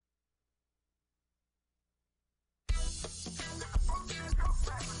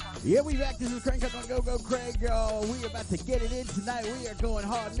Yeah, we back. This is Crank Up on Go Go Craig, y'all. We about to get it in tonight. We are going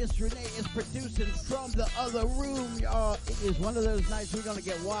hard. Miss Renee is producing from the other room, y'all. It is one of those nights we're going to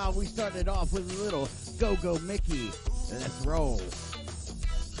get wild. We started off with a little Go Go Mickey. Let's roll.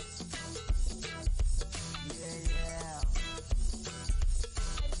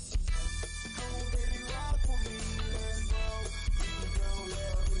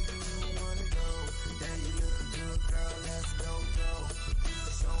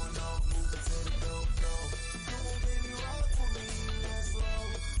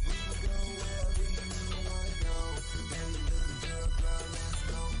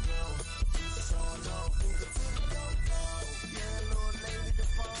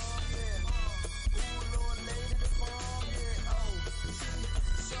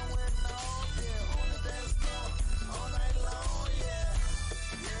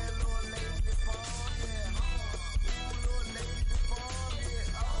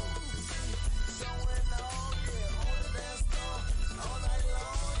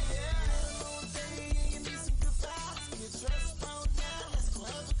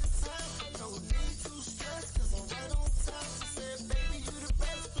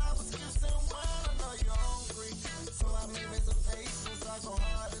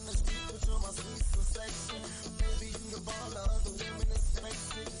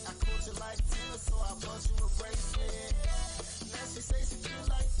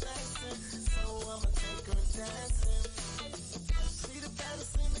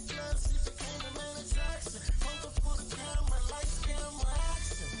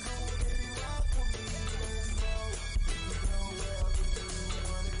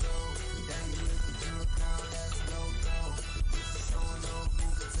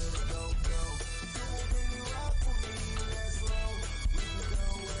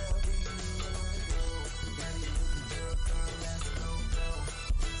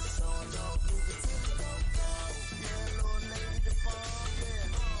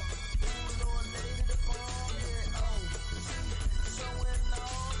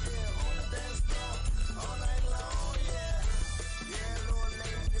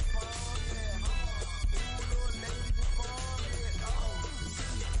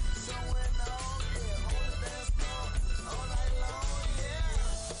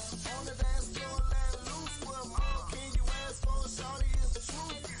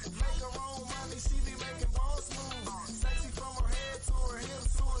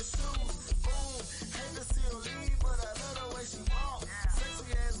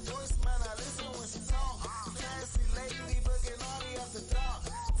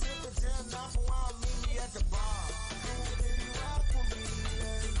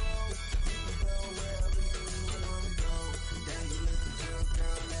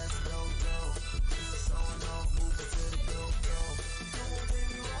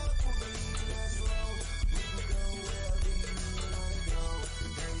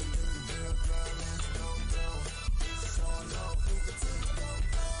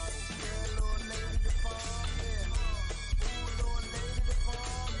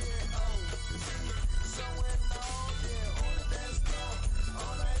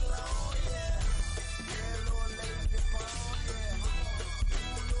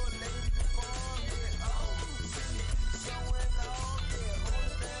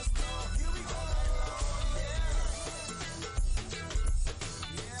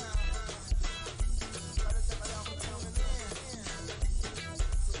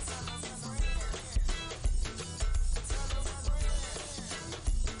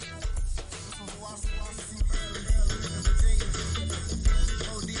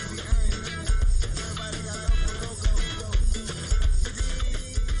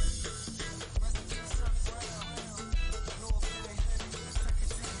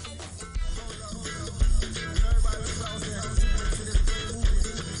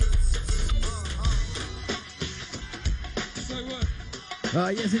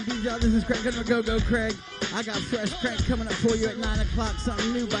 Yes, indeed, y'all. This is Craig on the Go Go Craig. I got fresh crank coming up for you at 9 o'clock.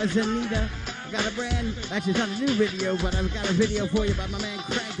 Something new by Zenita. I got a brand, actually, it's not a new video, but I've got a video for you by my man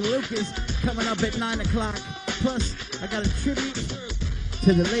Craig Lucas coming up at 9 o'clock. Plus, I got a tribute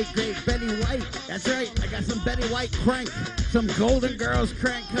to the late, great Betty White. That's right. I got some Betty White crank, some Golden Girls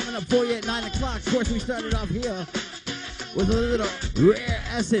crank coming up for you at 9 o'clock. Of course, we started off here with a little Rare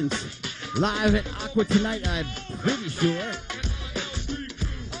Essence live at Aqua tonight, I'm pretty sure.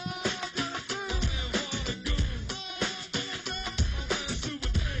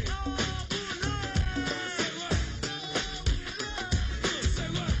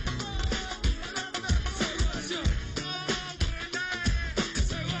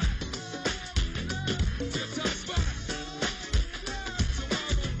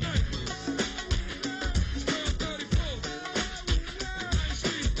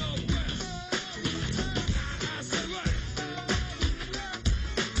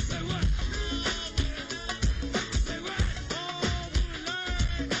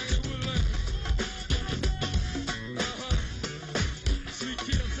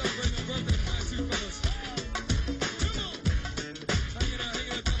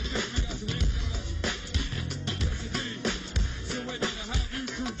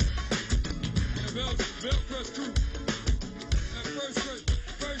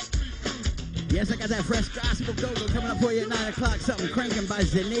 Yes, I got that fresh gospel go-go coming up for you at 9 o'clock. Something cranking by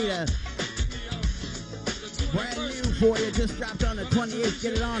Zenita. Brand new for you. Just dropped on the 28th.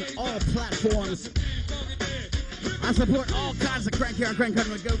 Get it on all platforms. I support all kinds of crank here on Crank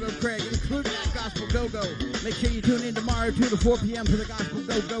Country with Go-Go Craig, including that Gospel Go-Go. Make sure you tune in tomorrow 2 to 4 p.m. for the Gospel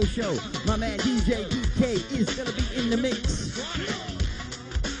Go-Go show. My man DJ DK is going to be in the mix.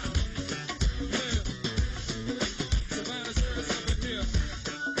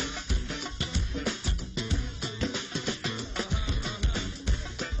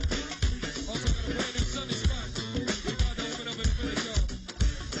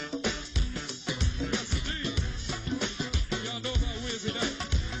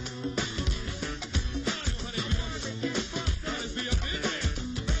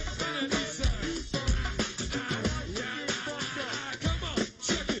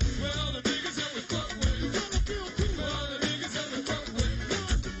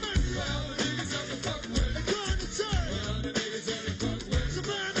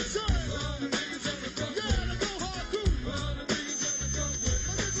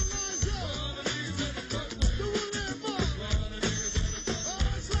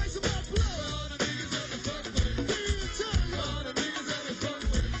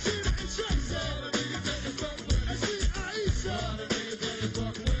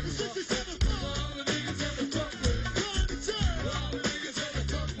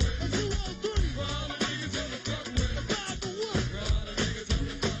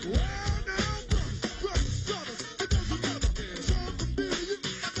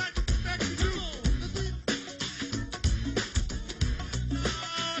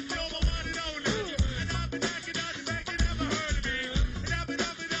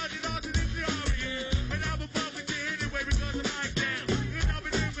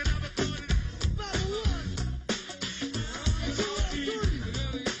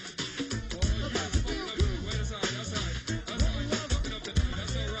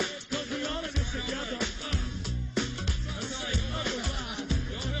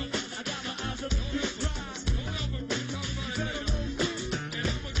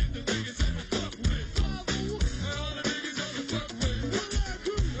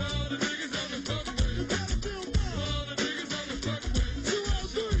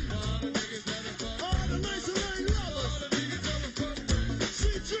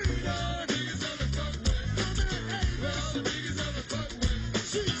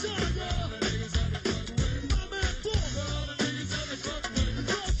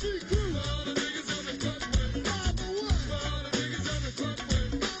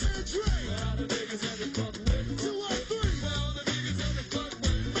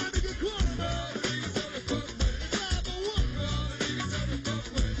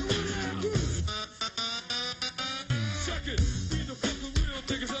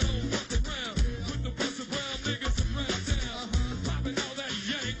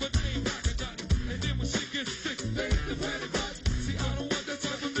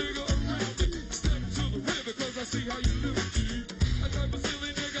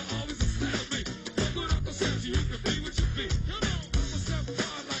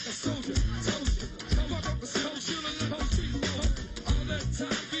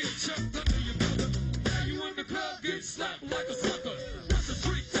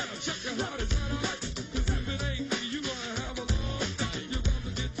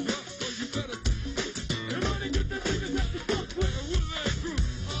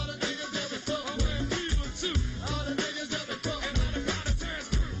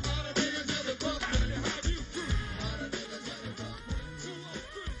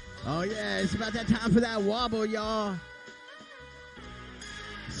 Oh, yeah, it's about that time for that wobble, y'all.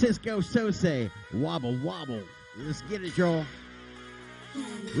 Cisco Sose, wobble, wobble. Let's get it, y'all.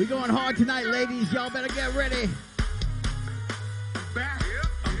 We going hard tonight, ladies. Y'all better get ready. I'm back.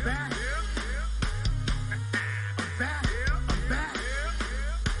 I'm back. I'm back. I'm back.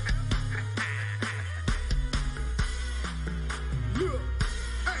 Look,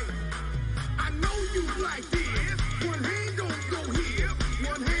 hey, I know you like this. One hand don't go here.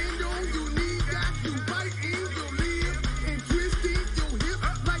 One hand on your knee, got you biting your lip and twisting your hip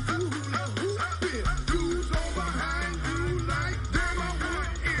like you hula hooping. Dudes all behind you like damn I want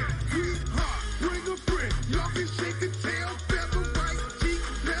it. Sweetheart, bring a friend. Y'all can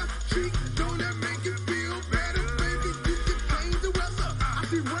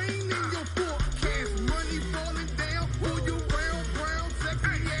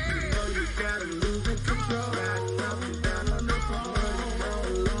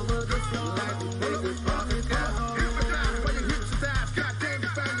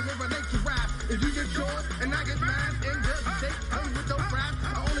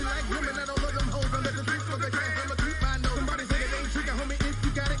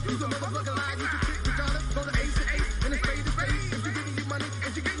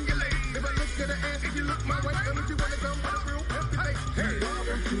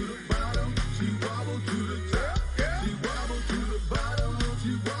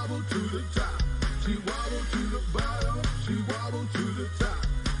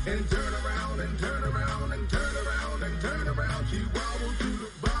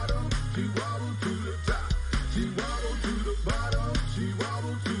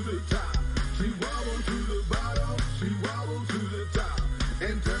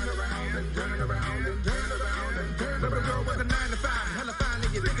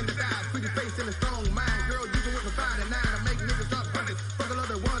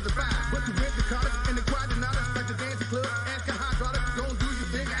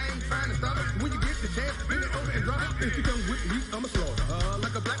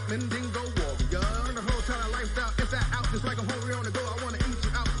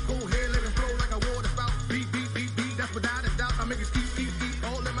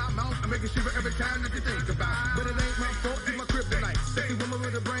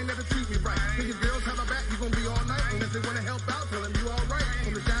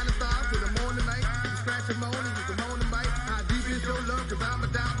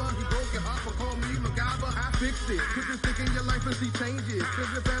see changes,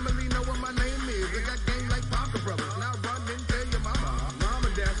 cause your family know what my name is. They got game like Parker Brothers. Now run and tell your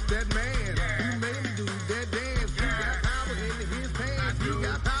mama that's that man who made me do that dance. He got power in his pants. He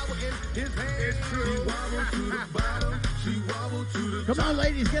got power in his hands. She wobble to the bottom. She wobble to the top. Come on,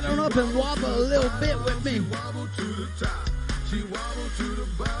 ladies, get on up and wobble a little bit with me. She wobble to the top. She wobble to the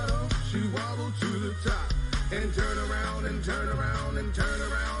bottom. She wobble to the top. And turn around and turn around and turn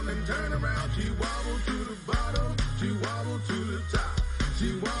around and turn around. She wobble to the bottom. She wobble to the top.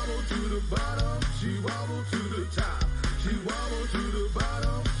 She wobble to the bottom. She wobble to the top. She wobble to the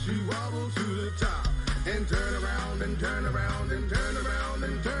bottom. She wobble to the top. And turn around and turn around and turn around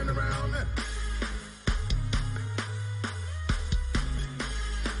and turn around.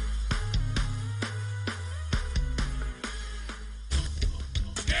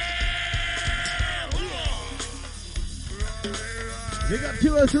 Big up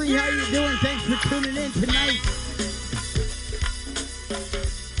 203, how you doing? Thanks for tuning in tonight.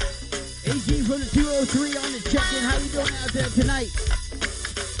 AG from the 203 on the check-in. How you doing out there tonight?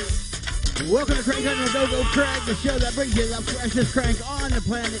 Welcome to Crank on the Go-Go Crank, the show that brings you the freshest crank on the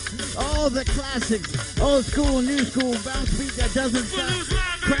planet. All the classics, old school, new school, bounce beat that doesn't stop.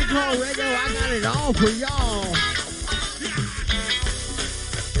 Crank Hall Radio, I got it all for y'all.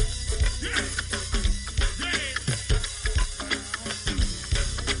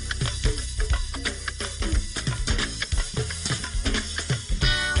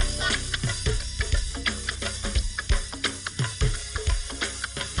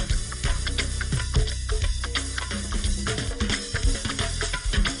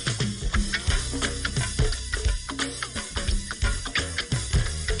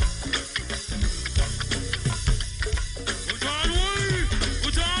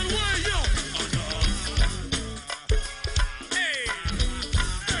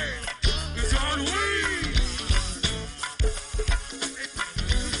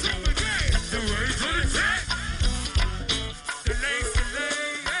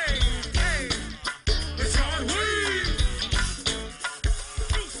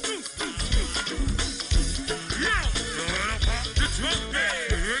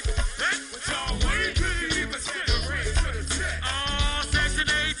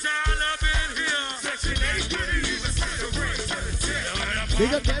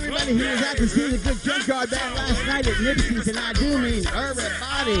 Big up to everybody who was out to see the good Junkyard Band last night at Nipsey's, and I do mean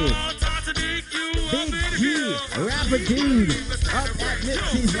everybody. Big G, rapper dude, up at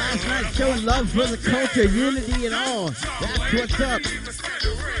Nipsey's last night, showing love for the culture, unity and all. That's what's up.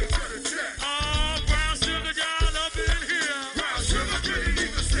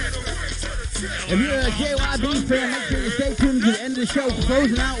 If you're a JYB fan, make sure you stay tuned to the end of the show,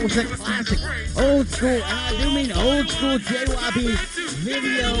 closing out with a classic, old school, and I do mean old school JYB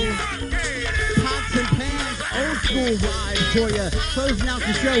video, pots and pans, old school vibe for you. Closing out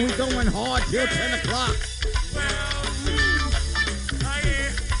the show, we're going hard till 10 o'clock.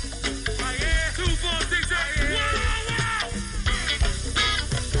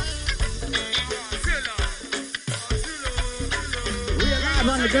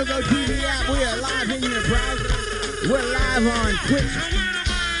 On the GoGo TV app, we are live in your browser. We're live on Twitch.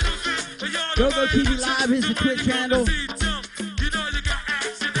 GoGo TV Live is the Twitch handle.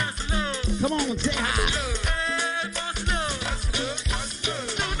 Come on, say hi.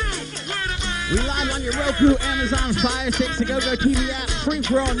 We live on your Roku, Amazon Fire Sticks, the GoGo TV app. Free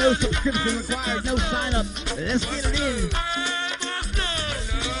for all, no subscription required, no sign up. Let's get it in.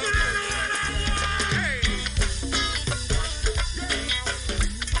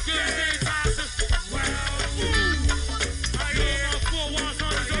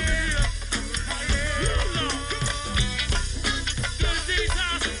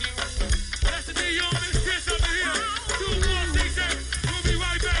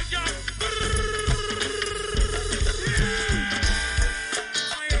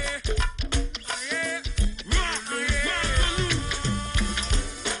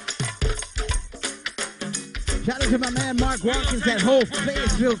 Shout out to my man Mark Watkins, that whole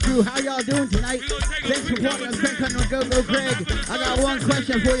Fayetteville crew. How y'all doing tonight? Thanks for watching on Crank on Go-Go Craig. I got one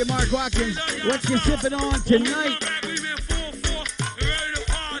question for you, Mark Watkins. What you sipping on tonight? I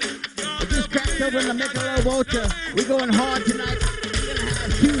just cracked open the Michelob Ultra. We're going hard tonight. We're going to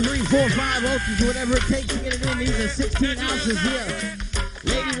have 2, 3, 4, 5 Ultras, whatever it takes to get it in. These are 16 ounces here.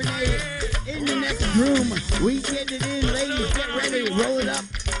 Lady Renee, in the next room. We get it in. Ladies, get ready. Roll it up.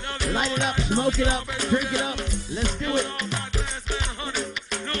 Light it up, smoke it up, drink it up. Let's do it.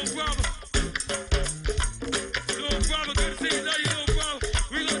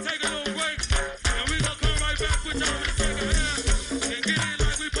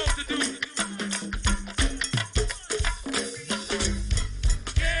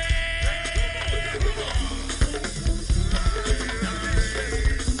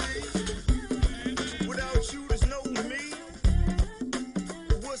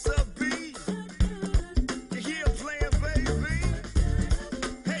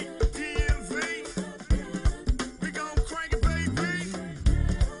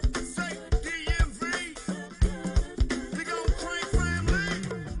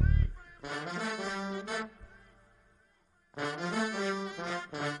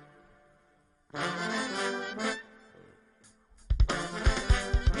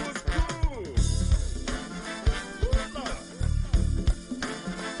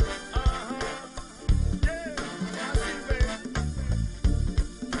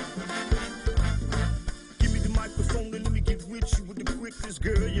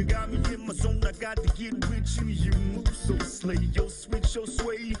 You got me in my zone, I got to get with you. You move so slay, yo switch, yo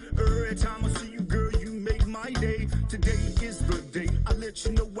sway. Every time I see you, girl, you make my day. Today is the day I let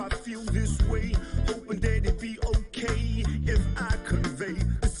you know I feel this way. Hoping that it be okay if I convey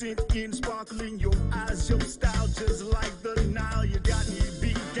the scent in sparkle in your eyes. Your style just like the Nile. You got me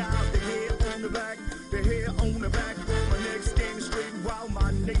beat down, the hair on the back, the hair on the back. My neck standing straight while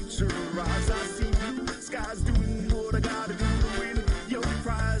my nature rise. I see blue skies doing what I gotta do to win your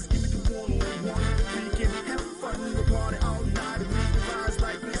prize. Give me the one-on-one. We can have fun, we'll party all night. We can rise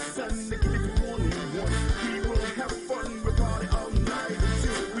like the sun. Give me the one-on-one. We will have fun, we'll party all night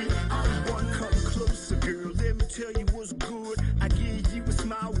until we are one. Come closer, girl, let me tell you what's good. I give you a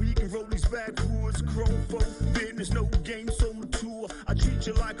smile, we can roll these backwoods. Grown folk, business, no game, so mature. I treat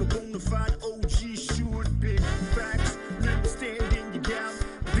you like a bona fide OG, sure. Big facts, never stand in your gap.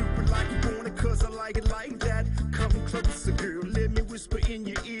 Do it like you want it, cause I like it like that. Come closer, girl, let me whisper in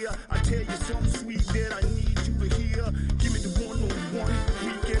your ear. I tell you something sweet that I need you to hear. Give me the one-on-one,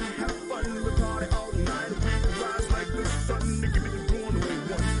 we can have fun. We'll party all night, we can rise like the sun. Give me the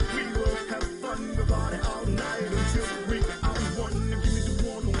one-on-one, we will have fun. We'll party all night until we are one. Give me the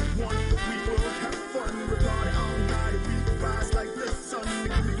one-on-one, we will have fun. We'll party all night, we can rise like the sun.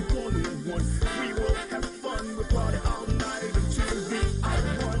 Give me the one-on-one, we will have fun. We'll party all night until we are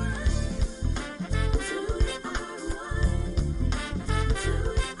one.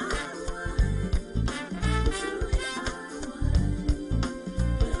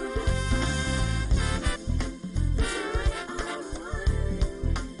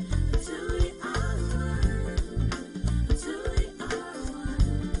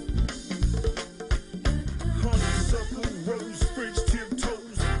 Honeysuckle, rose, fridge,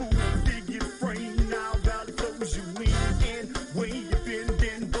 tiptoes, fool, dig your frame, now valley flows, you win and way you bend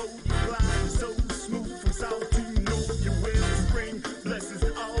and bow, you glide so smooth from south to north, you wellspring, blessings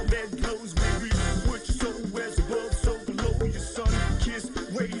and all that glows, we reap what you sow as above, so below, your sun kiss,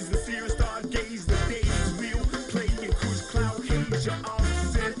 rays and sears, stargaze, the days will play and cruise cloud haze, your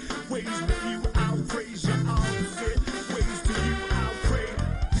arms set, ways with you, I'll praise your arms set, ways to you, I'll pray.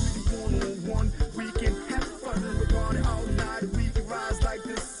 One-on-one, we can have fun. We'll party all night. We can rise like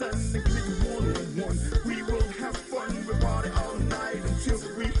the sun. Give me the one-on-one. We will have fun. We'll party all night until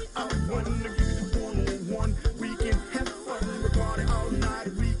we are one. Give me the one-on-one. We can have fun. We'll party all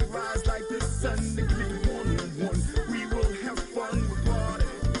night. We can rise like the sun. Give me the one-on-one. We will have fun. We'll party.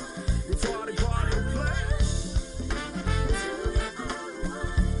 We'll party, party, and play.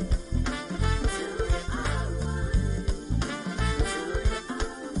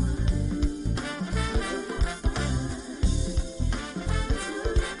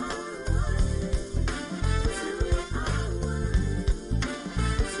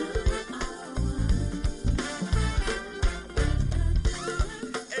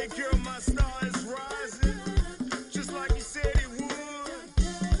 Hey girl, my star is rising, just like you said it would.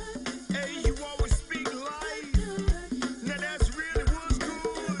 Hey, you always speak life, now that's really what's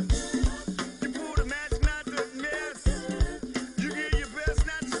good. You pull the match, not the mess. You give your best,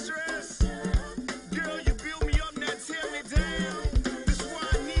 not the stress. Girl, you build me up, now tear me down. That's why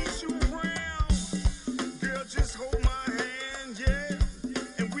I need you around. Girl, just hold my hand, yeah,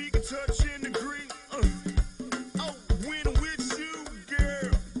 and we can touch and agree. Oh, when I'm with you,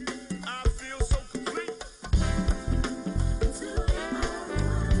 girl, I feel so complete.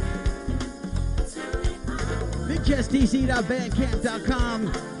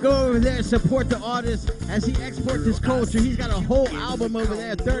 BigChestDC.bandcamp.com. Go over there, support the artist as he exports his culture. He's got a whole album over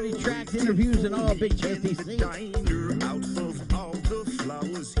there, 30 tracks, interviews, and all. Big Chest DC. Diner, out of all the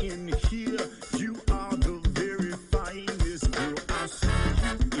flowers in here, you are the very finest girl. I see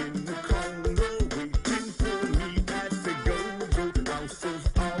you in the corner waiting for me at the go-go. Out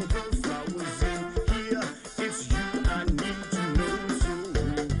of all the flowers in here, it's you I need to know. So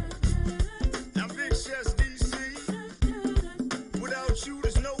now Big Chest DC, without you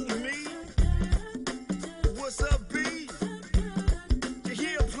there's no me. What's up, B? You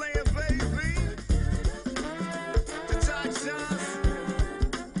here playing, baby? The tight shots,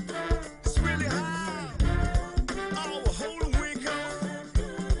 it's really high. Oh, hold a wink on.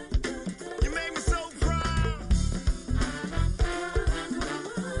 You made me so proud.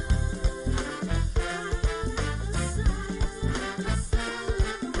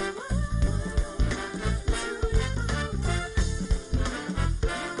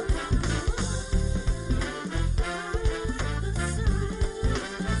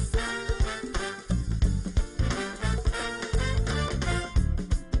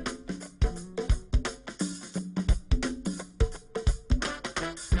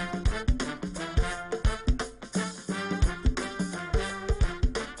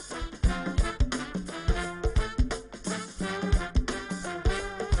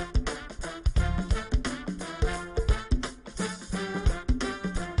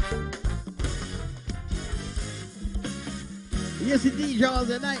 Yes, indeed, y'all.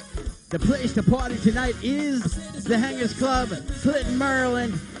 Tonight, the place to party tonight is the Hangers Club, Clinton,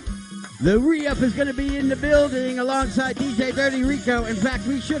 Maryland. The re-up is going to be in the building alongside DJ Dirty Rico. In fact,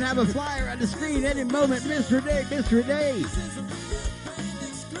 we should have a flyer on the screen any moment. Mr. Day, Mr. Day.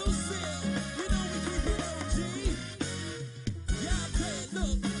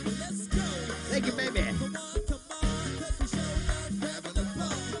 Thank you, baby.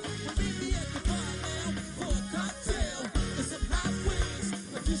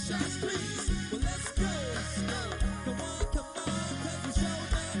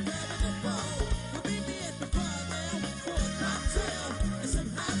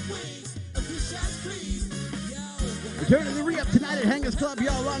 Returning the re-up tonight at Hangers Club,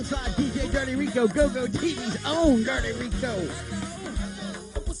 y'all, alongside DJ Dirty Rico, Go-Go TV's own Dirty Rico.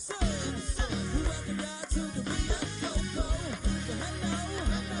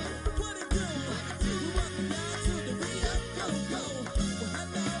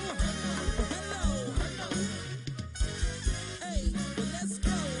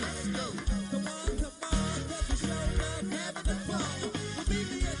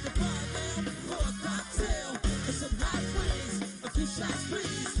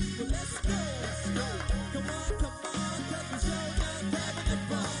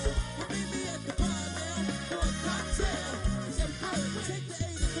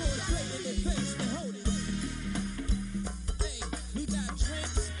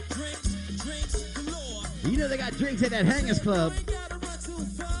 You know they got drinks at that Hangers Club.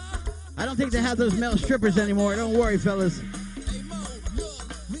 I don't think they have those male strippers anymore. Don't worry, fellas.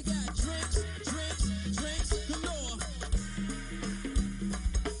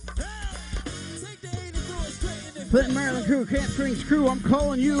 Clinton, Maryland crew, Camp Springs crew, I'm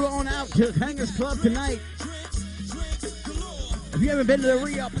calling you on out to Hangers Club tonight. If you haven't been to the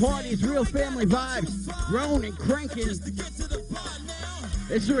re-up parties, real family vibes, grown and cranking.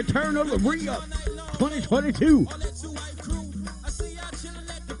 It's the return of the re-up 2022.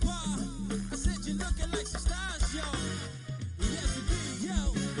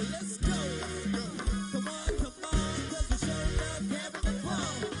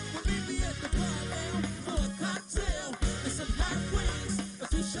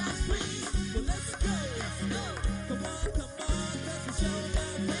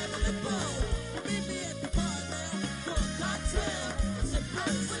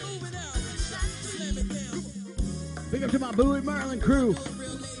 Big up to my Bowie, Maryland crew.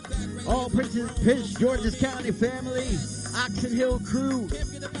 All Prince George's County family. Oxon Hill crew.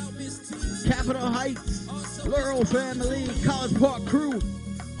 Capitol Heights. Laurel family. College Park crew.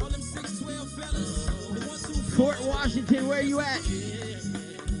 Fort Washington, where you at?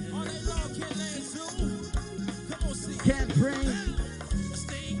 Camp Springs.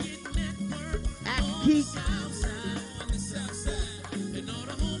 Acton,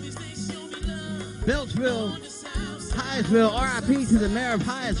 Beltsville. Hyattsville, RIP to the mayor of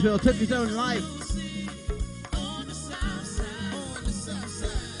Hyattsville, took his own life.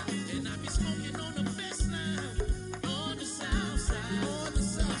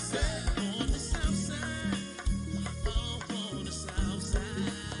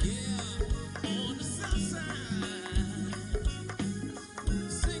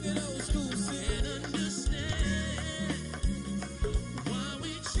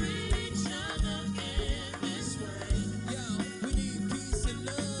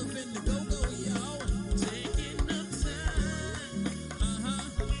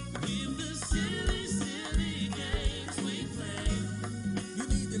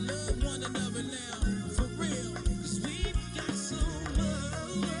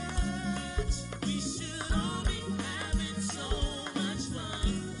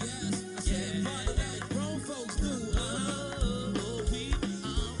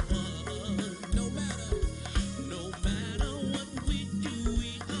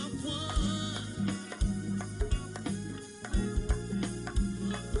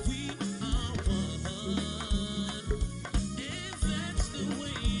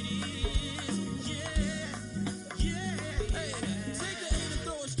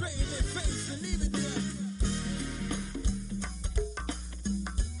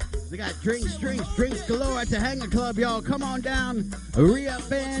 They got drinks galore at the Hanger Club, y'all. Come on down. A re-up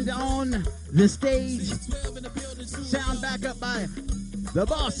band on the stage. Sound back up by the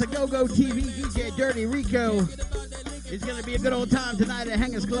boss of Go-Go TV, DJ Dirty Rico. It's going to be a good old time tonight at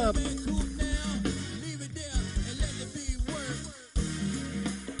Hangers Club.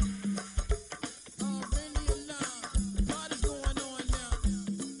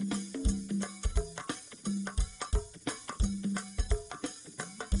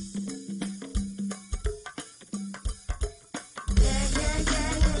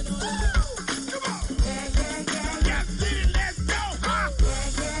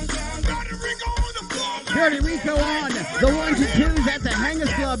 Dirty Rico on the ones and twos at the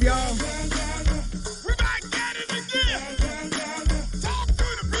Hangers Club, y'all. We back at it again. Talk to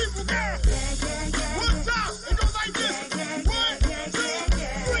the people, girl. One time, it goes like this. 1, 2,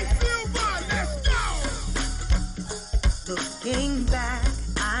 3, feel good. Let's go. Looking back,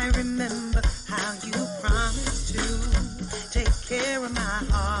 I remember how you promised to take care of my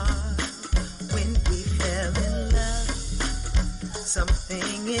heart when we fell in love.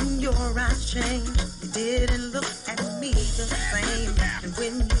 Something in your eyes changed. You didn't look at me the same. And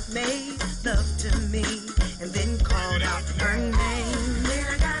when you made love to me and then called out her name, then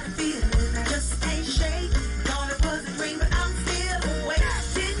I got a feeling I just can't shake. Thought it was a dream, but I'm still awake.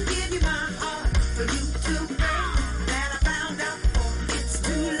 Didn't give you my heart for you to break. That I found out before it's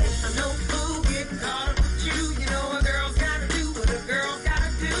too late. I'm no fool getting caught up with you. You know a girl's gotta do what a girl's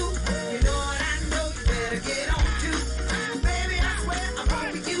gotta do. You know what I know, you better get on to. Baby, I swear I'm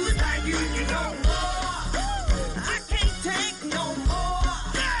gonna be used by you. You know more. I can't take no more.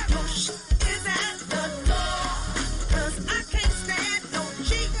 Your shit is at the door. 'Cause I can't stand no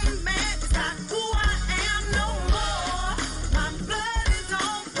cheating man. It's not who I am no more. My blood is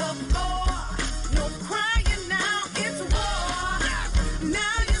on the floor. No crying now, it's war.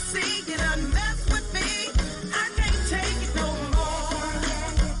 Now you see you done mess with me. I can't take it no more.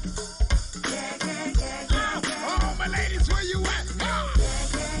 Oh, my ladies, where you at?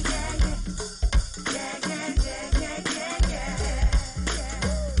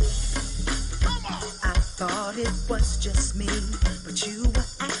 Come on. I thought it was just me, but you were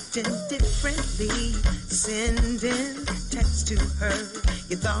acting differently. Sending texts to her,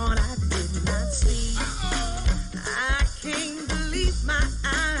 you thought I did not see. I can't believe my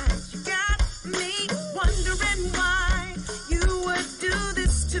eyes. You got me wondering why you would do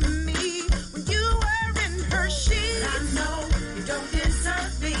this to me when you were in her sheets. I know you don't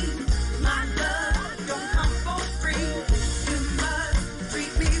deserve me. My love don't come for free. You must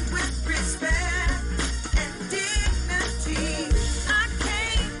treat me with respect and dignity. I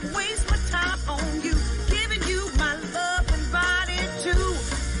can't waste my time on you, giving you my love and body too.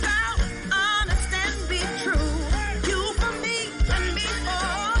 Vow honest and be true. You for me and me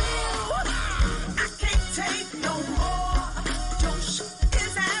for you. I can't take no more. Your shit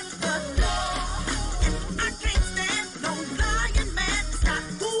is at the door. And I can't stand no lying man. It's not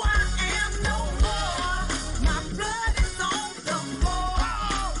who I am no more. My blood is on the floor.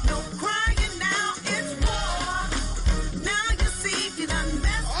 No crying now, it's war. Now you see you done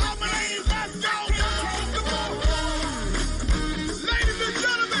messed All with my me. ladies, let's go. I can't take Come no on. Ladies and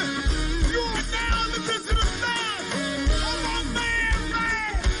gentlemen, you are now listening to the sound of my man,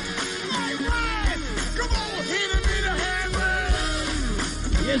 Ryan. Like Ryan. Come on, hit him in the hammer.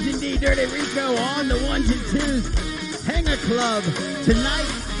 Yes, indeed, Dirty Rico on the ones and twos. Hanger Club tonight,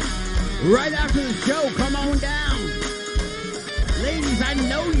 right after the show. Come on down. Ladies, I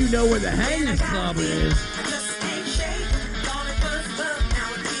know you know where the Hangers Club is. I just can't shake. Thought it was love, now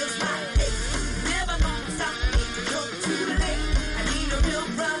it feels like hate. Never gonna stop me, you're too late. I need a real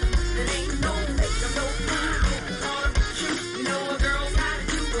brother that ain't no fake. I'm no fun getting caught up with you. You know a girl's gotta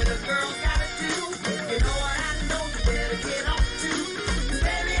do what a girl's gotta do. You know what I know, you better get on to. 'Cause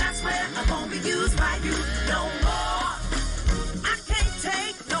baby, I swear I'm gonna be used by you no more. I can't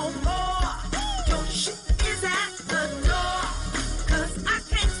take no more. Your shit is at the door. 'Cause I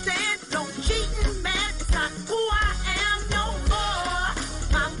can't stand no cheating man. It's not who I am no more.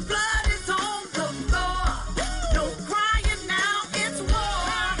 My blood is on the floor. No crying now, it's war.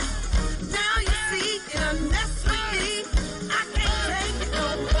 Now you see you done messed with me. I can't take it no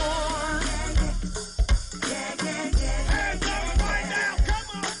more. Hands up right now. Come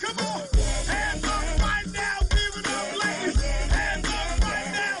on, come on. Hands up right now. Give it up, ladies. Hands up right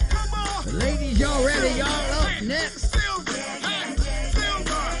now. Come on. Ladies, y'all ready? Y'all up next. Silver, hey,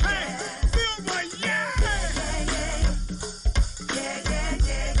 Silver, hey, Silver, yeah.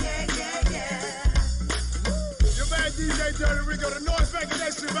 Your man DJ Dirty Rico, the noise making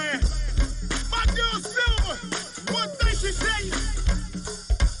that shit, man. My girl Silver, one thing she tell you.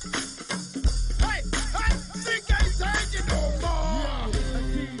 Hey, hey, she can't take it no more.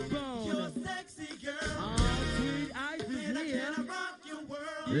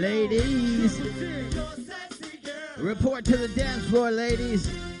 Ladies, report to the dance floor, ladies.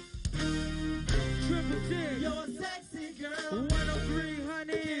 You're sexy girl. 103,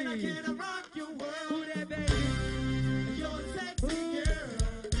 honey. Can I rock your world? Who that baby? You're sexy girl.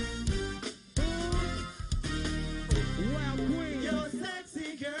 Wow, queen. You're sexy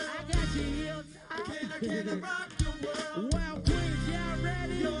girl. I got you heels. Can I rock your world? Wow, queen. Y'all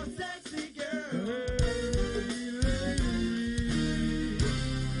ready? You're sexy girl.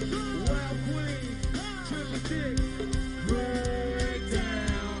 Wow, queen.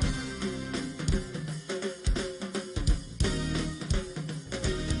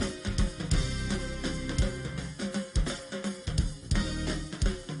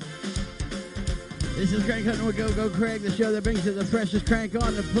 This is Crank Hunter with Go Craig, the show that brings you the freshest crank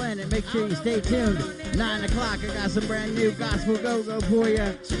on the planet. Make sure you stay tuned. 9 o'clock, I got some brand new gospel go-go for you.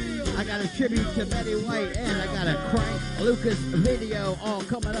 I got a tribute to Betty White, and I got a Crank Lucas video all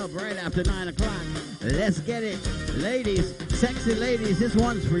coming up right after 9 o'clock. Let's get it. Ladies, sexy ladies, this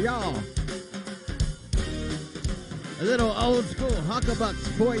one's for y'all. A little old school Huckabucks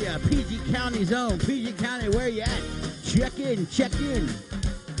for you. PG County zone. PG County, where you at? Check in, check in.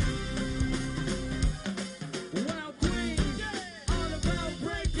 Wow, Queen, all about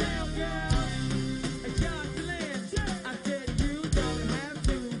breakdown, girl. Jocelyn, I said you don't have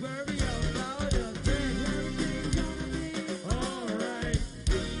to worry about a thing. Everything's gonna be alright.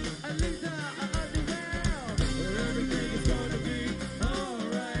 Alisa, underground, everything is gonna be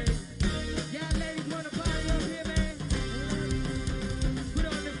alright. Y'all ladies wanna party up here, man? Put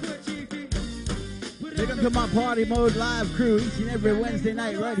on the foot, Chiefy. Put Big on up to my Party Mode Live crew each and every Wednesday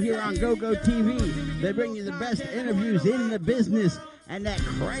night right here on GoGo TV. They bring you the best interviews in the business and that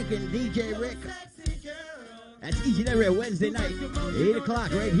cranking DJ Rick. That's each and every Wednesday night, 8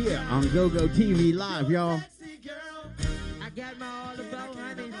 o'clock right here on GoGo TV Live, y'all. I got my all about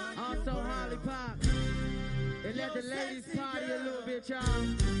honey, also Holly Pop. And let the ladies party a little bit, y'all.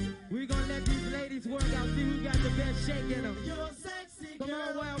 We gonna let these ladies work out, see who got the best shake in them. Come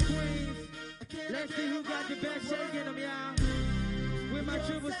on, Wild Queens. Let's see who got the best shake in them, y'all. Where my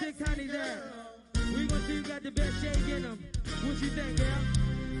 666 honeys at? We gonna see who got the best shake in them. What you think, girl?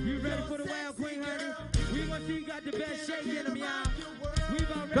 You ready for the Wild Queen, honey? We gonna see who got the best shake in them, y'all. We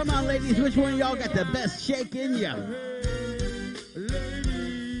about ready Come on, ladies, which one of y'all got the best shake in ya?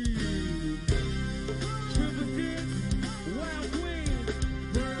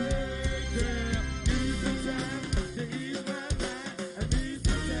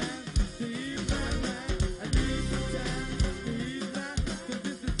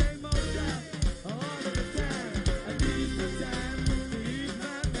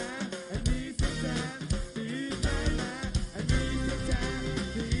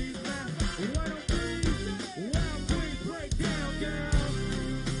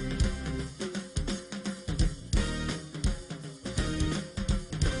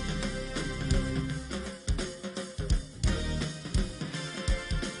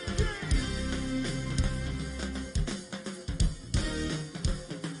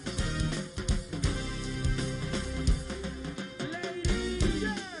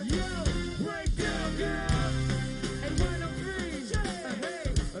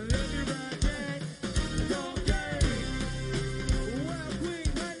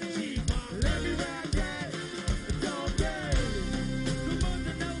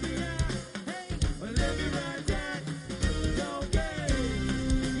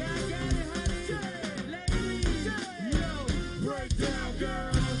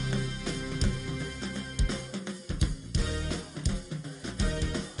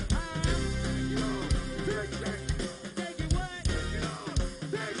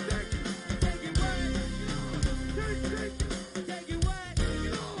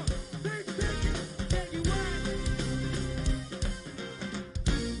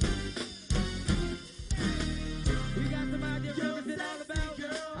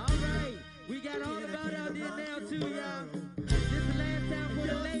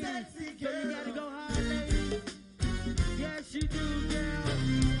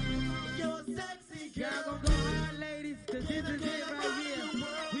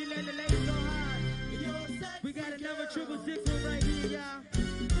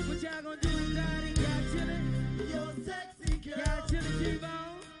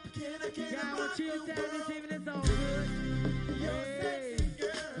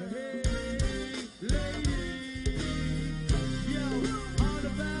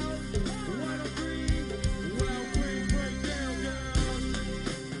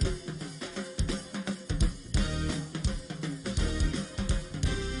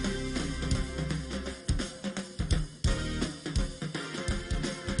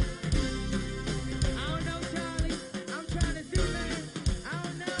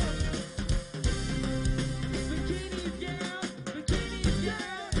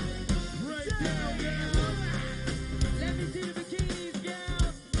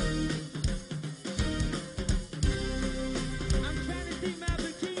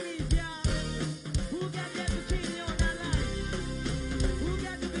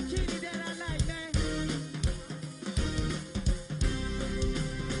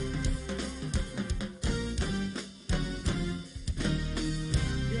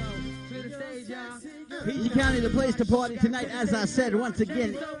 PG County, the place to party tonight, as I said, once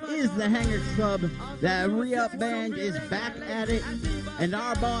again, is the Hangers Club. The Re-Up Band is back at it. And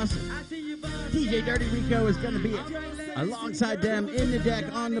our boss, DJ Dirty Rico is going to be alongside them in the deck,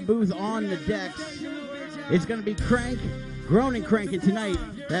 on the booth, on the decks. It's going to be Crank, groaning cranking tonight.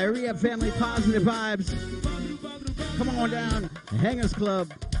 That Rehab Family Positive Vibes. Come on down, Hangers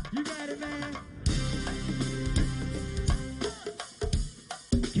Club. You got it, man.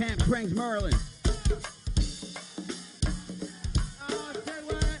 Camp Cranks, Maryland. Say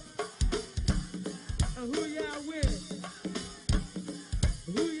what? Who y'all with?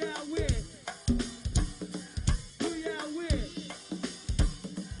 Who y'all with? Who y'all with?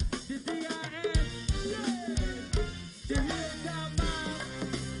 The DRS? The Hilltop Mob?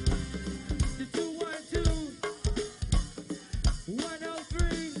 The 212?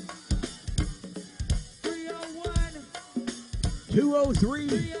 103? 301? 203.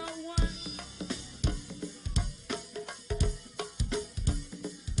 301?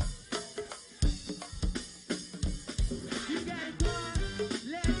 You got it, Quan.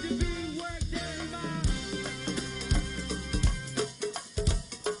 Let the beat work, Dirty Mob.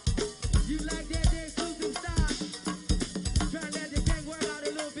 You like that exclusive style? Try to let the gang work out a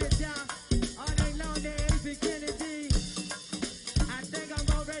little bit, y'all. All day long, they ain't Kennedy. I think I'm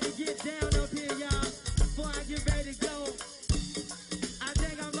already get down up here, y'all. Before I get ready to go. I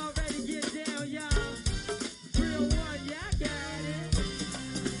think I'm already get down, y'all. 301, yeah, I got it.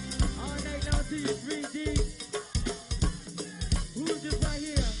 All night long to you 3D. Who's just right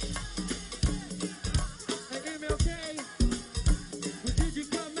here? An MLK? But did you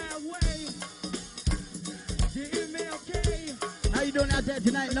come my way? The MLK? How you doing out there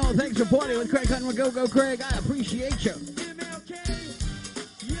tonight? No, thanks for partying with Craig Hunter. Go, Craig. I appreciate you. MLK?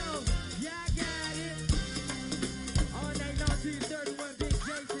 Yo, yeah, I got it. All night long to you 31 Big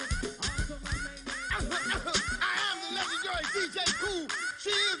Jason. Also my main man. I am the legendary DJ Cool. She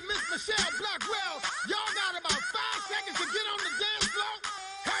is Miss Michelle Blackwell. Y'all got about 5 seconds to get on the dance floor.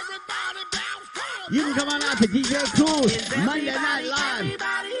 Everybody bounce, come on. You can come on out to DJ Cool's Monday Night Live,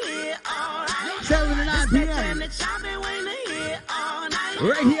 Everybody here all right. 7 to 9 p.m. I've been waiting here all night.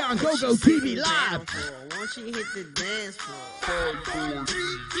 right here on GoGo TV Live. Once you hit the dance floor. 5, 4,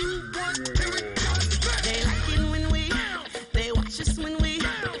 3, 2, 1, here we go. They like it when they watch us when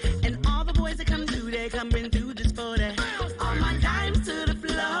and all the boys that come through, they coming through just for that. All my dimes to the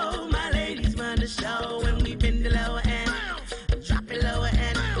flow, my ladies run the show when we bend the lower end, drop it lower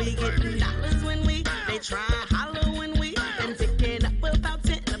end. We getting dollars when they try holler when and picking up about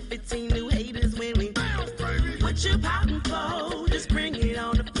 10 or 15 new haters when what you popping for? Just bring it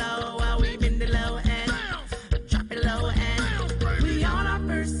on the floor while we bend the lower end, drop it lower end. We on our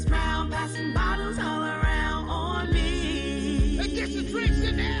first round, passing bottles all around on me. Hey, get your drinks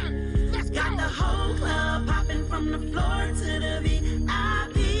in there. Let's go. Got the whole club popping from the floor to the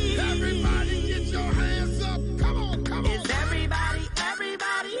VIP. Everybody get your hands up. Come on, come on. Is everybody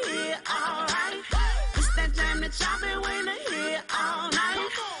here all right? It's that time that y'all been waiting here all night.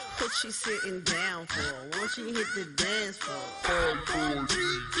 What she sitting down for? Won't she hit the dance floor? 5, 4, 3,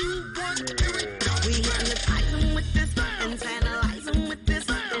 2, 1, here we go. We hypnotize them with this and tantalize them with this.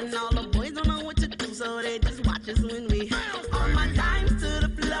 And all the boys don't know what to do, so they just watch us when we all my dimes to the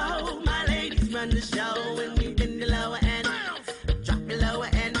flow. My ladies run the show when we bend the lower end, drop the lower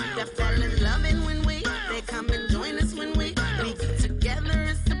end. The fellas loving when they come and join us when we get together.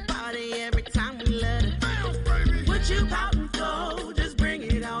 It's a party every time we let it. What you pouting for? Just bring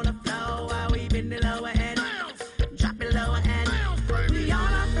it on the floor while we bend the lower end, drop it lower end. We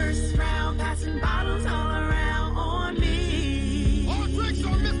on our first round, passing bottles all around on me. All drinks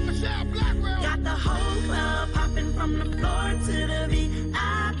on Miss Michelle Blackwell. Got the whole club popping from the floor to the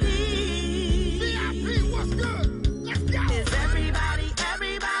VIP. VIP, what's good? Let's go. Is everybody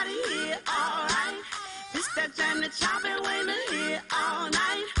here all right? This that time that y'all been waiting here all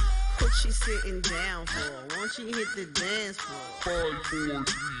night. What she sitting down for? Won't she hit the dance floor? 5, 4,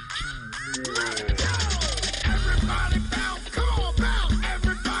 3, 2, 1. Everybody bounce, come on, bounce.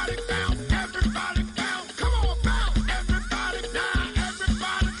 Everybody bounce, everybody bounce. Come on, bounce. Everybody down,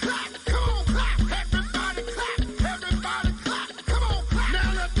 everybody clap. Come on, clap. Everybody clap, everybody clap. Come on, clap. Now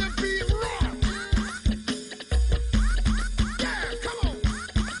let the beat rock. Yeah, come on.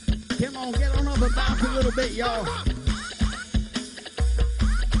 Come on, get on up and bounce a little bit, y'all.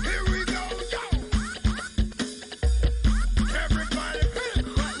 Here we go, yo. Everybody hit it.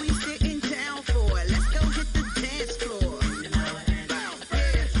 What we sitting down for? Let's go hit the dance floor.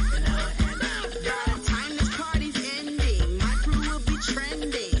 By the time this party's ending, my crew will be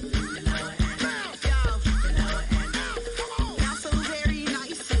trending. Bounce so very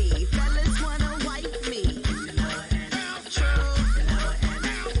nicely, fellas wanna wipe me. True.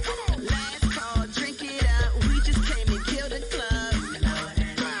 Last call, drink it up. We just came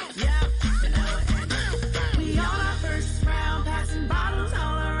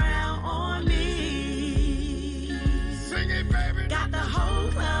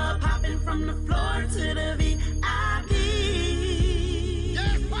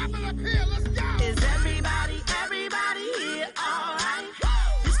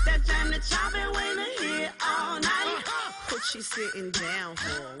sitting down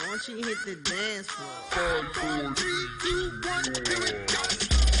for? Why don't you hit the dance floor? 5, 4, 3, 2, 1, here it goes.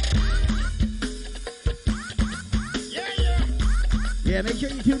 Yeah, make sure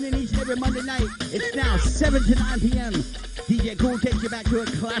you tune in each and every Monday night. It's now 7 to 9 p.m. DJ Cool takes you back to a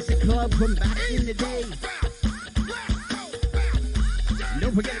classic club from back in the day. And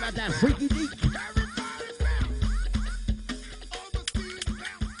don't forget about that freaky deek.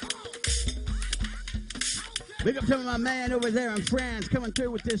 Big up to my man over there in France coming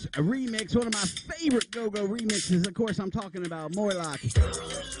through with this remix, one of my favorite go-go remixes. Of course, I'm talking about Morlock.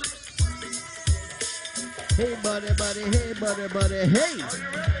 Hey, buddy, buddy, hey, buddy, buddy, hey.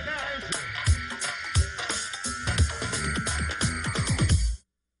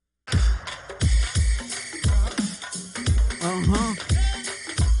 Uh-huh.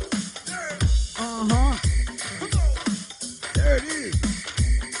 Uh-huh. There it is.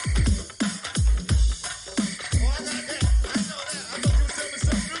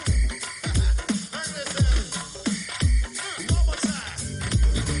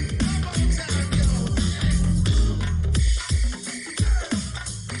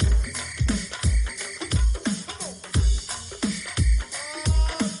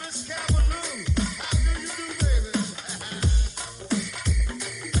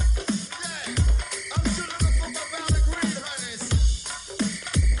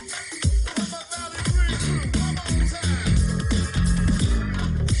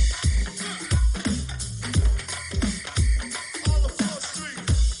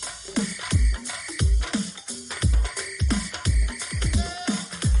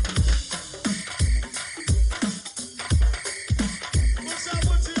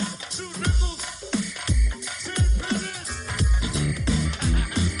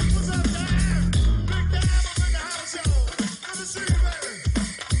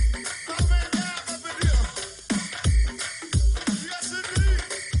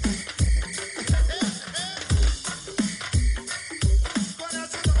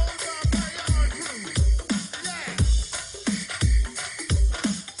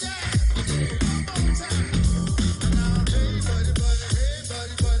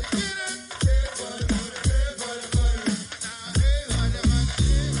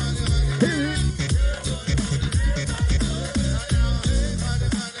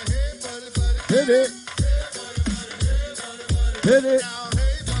 Hit it. Hit it.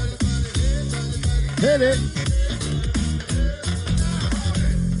 Hit it.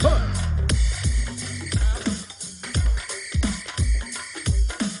 Huh.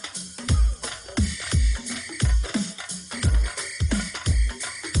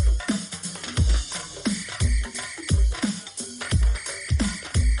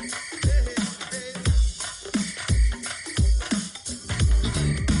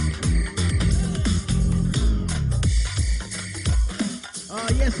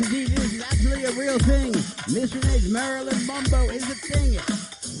 Yes, indeed, this is actually a real thing. Miss Renee's Maryland Mumbo is a thing.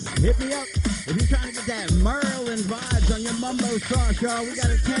 Hit me up if you're trying to get that Maryland vibes on your Mumbo sauce, y'all. We got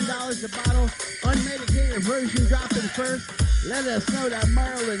a $10 a bottle, unmedicated version dropping first. Let us know that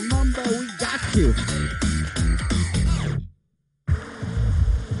Maryland Mumbo, we got you.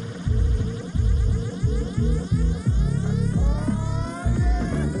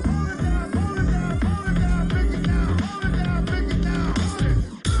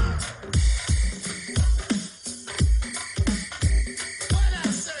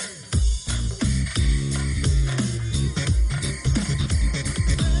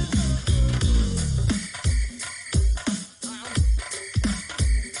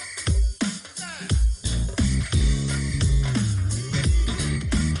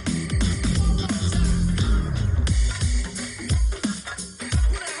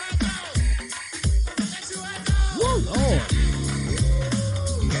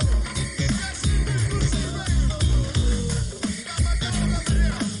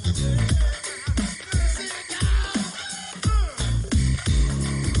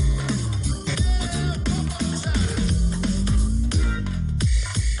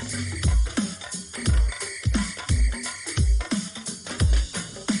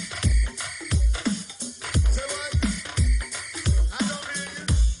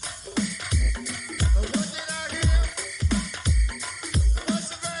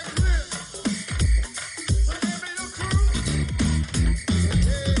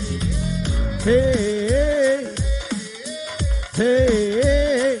 Hey,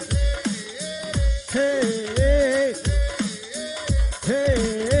 hey, hey, hey,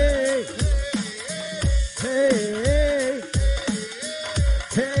 hey,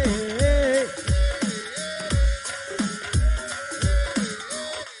 hey.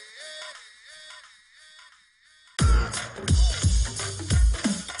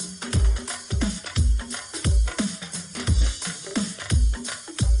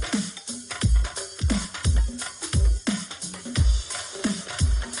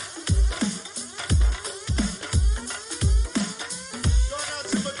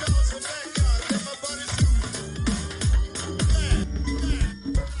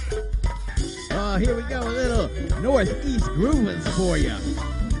 Here we go, a little Northeast Groovers for you.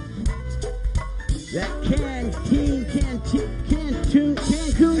 That Cancun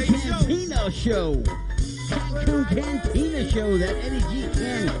Cantina show. Cancun Cantina show. That Eddie G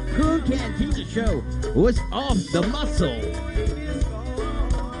Cancun Cantina show was off the muscle.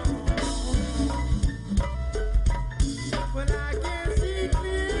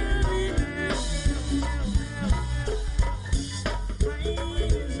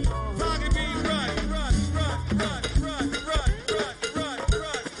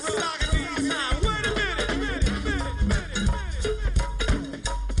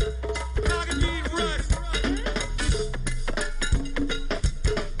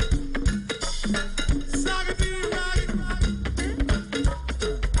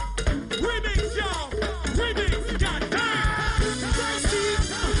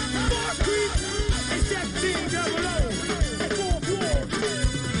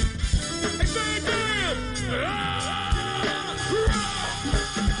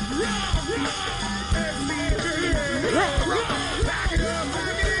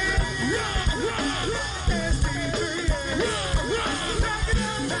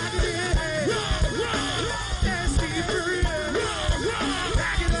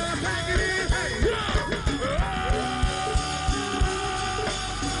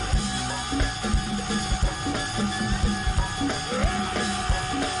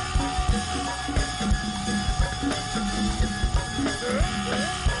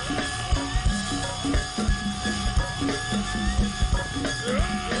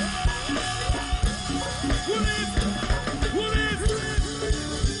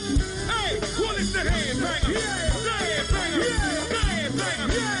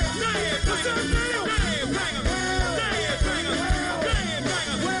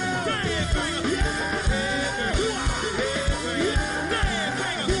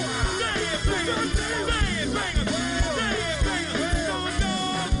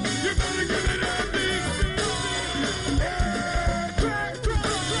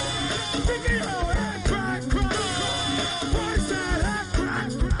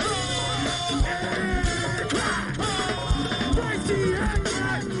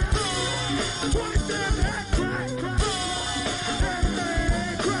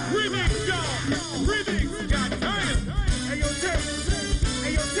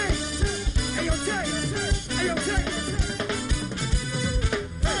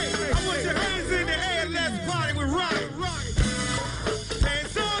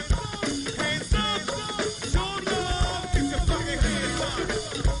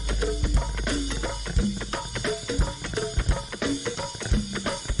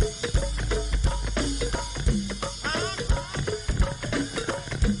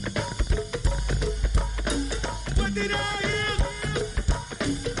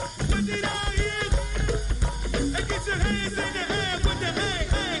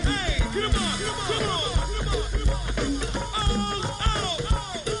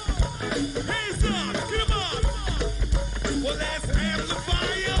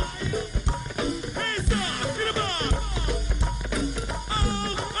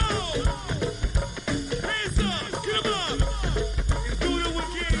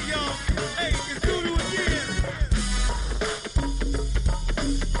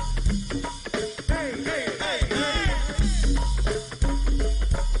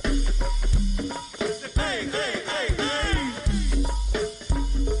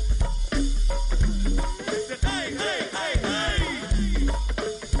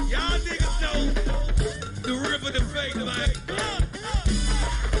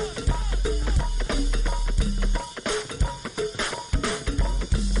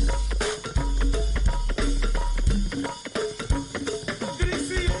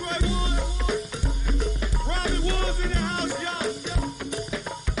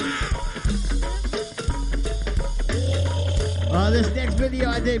 This next video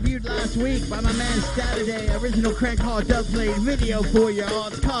I debuted last week by my man Saturday, original Crank Hall Dub Played video for you all.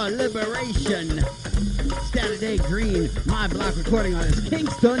 It's called Liberation. Saturday Green, my block recording on his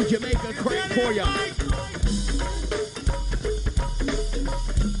Kingston, Jamaica Crank for you.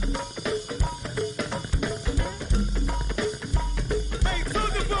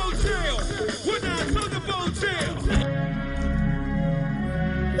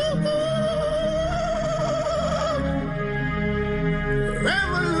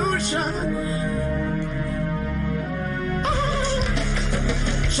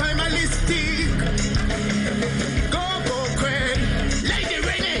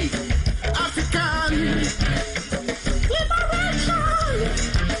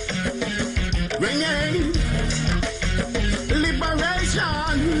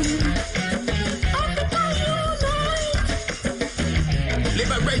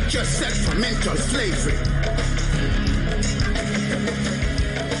 mental slavery.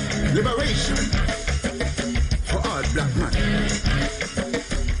 Liberation for all black men.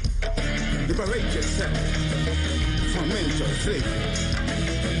 Liberate yourself from mental slavery.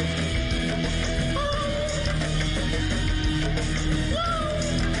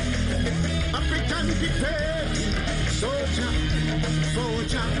 African prepared soldier,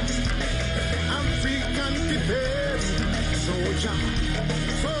 soldier. African prepared soldier,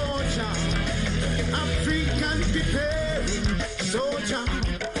 soldier. African prepared soldier,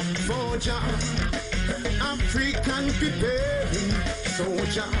 soldier. African preparing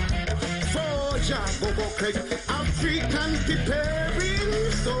soldier, soldier. Go Craig. African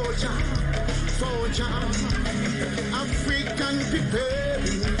preparing soldier, soldier. African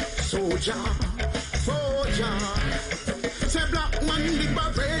preparing soldier, soldier. Say black man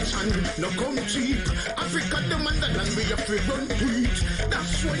liberation, no come cheap. Africa the motherland, we have to run wheat.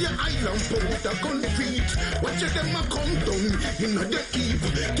 That's why your island powder concrete. Watch them a come down, you know the heap.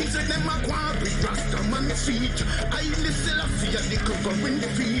 Kids of them a go with Rasta man feet. I listen a fear the covering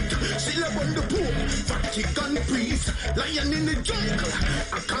feet. Still up on the poor, Vatican priest. Lion in the jungle,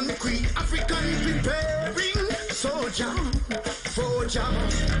 a concrete. African preparing soldier, soldier.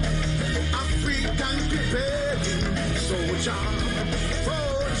 African preparing soldier,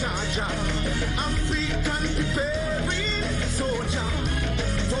 soldier. African preparing soldier,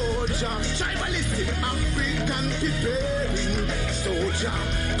 soldier. Tribalistic African preparing soldier.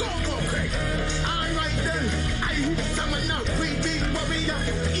 Go Craig. Alright then, I summon now big warrior,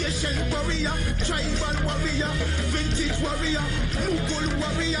 Asian warrior, tribal warrior, vintage warrior, Mughal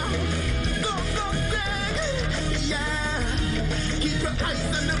warrior. Go Craig. Yeah. Keep your eyes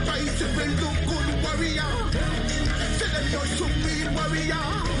on the prize to build a good warrior. Tell them you're supreme warrior.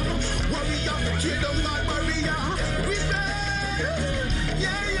 Warrior, kill them God warrior. Rebel,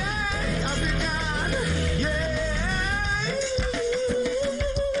 yeah, African, yeah.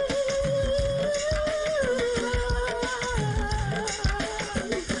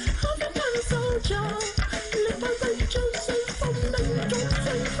 African soldier, liberation from the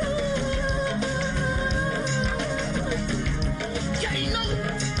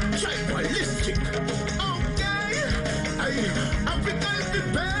tribalistic. Okay, African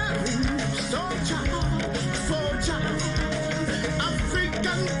preparing soldier, soldier.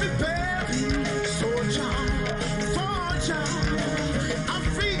 African preparing soldier, soldier.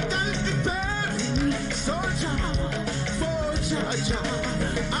 African preparing soldier, soldier.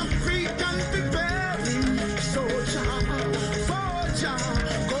 African preparing soldier, soldier.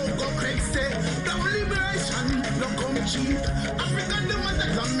 Go crazy. No liberation, no come cheap. African the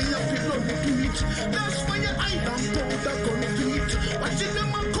motherland, me up people repeat. That's why your island powder concrete. Watching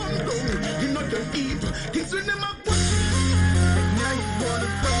them a come down, you know them deep. Things when them a put. Now you wanna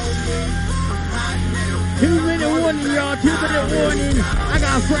call me. I'm hot now. 2-minute warning, y'all. 2-minute warning. I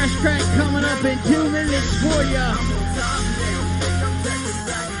got Fresh Crank coming up in 2 minutes for ya.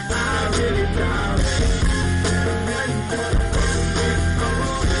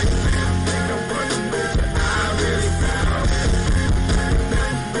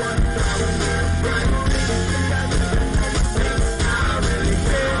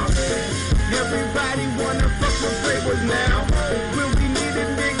 Everybody wanna fuck with playboys now. When we needed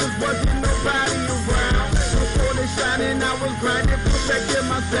niggas, wasn't nobody around. Before the shining, I was grinding, perfecting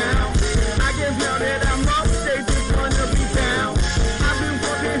my sound. I guess now that I'm up, they just wanna be down. I've been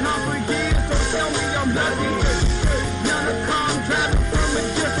working hard for years, so tell me I'm lucky. None of calm driving from a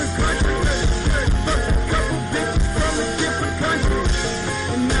different country. Fucked a couple bitches from a different country.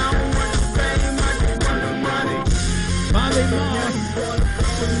 And now I want the fame, I just want the money. Bobby Moss,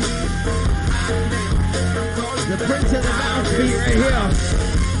 the prince of the bounce beat right here.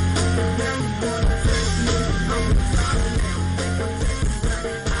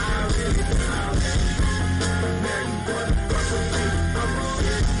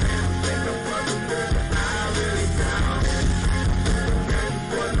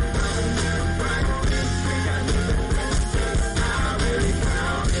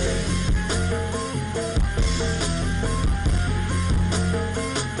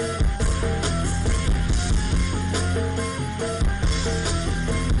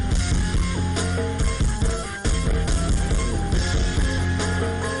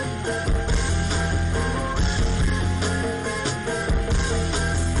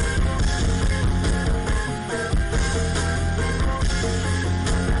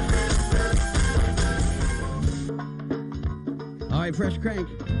 Fresh Crank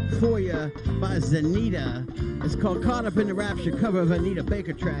for you by Zanita. It's called Caught Up in the Rapture, cover of Anita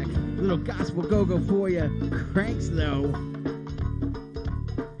Baker track. A little gospel go-go for you. Cranks though.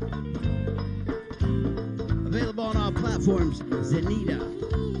 platforms, Zenita.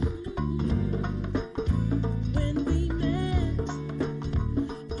 When we met,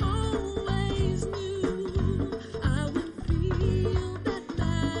 always knew I would feel that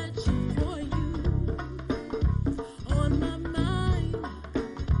magic for you. On my mind,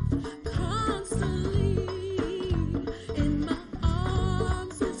 constantly, in my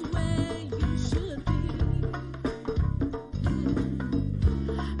arms is where you should be.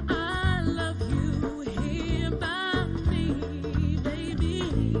 I love you here by me, baby.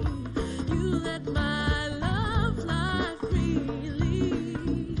 You let my love fly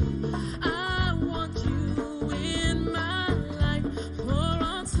freely. I want you in my life for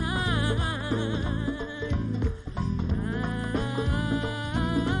all time.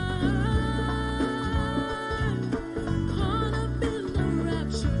 I'm caught up in the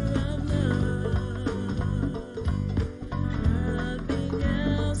rapture of love. Nothing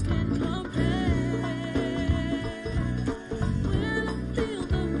else can compare. When I feel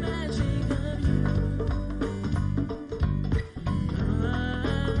the magic of you.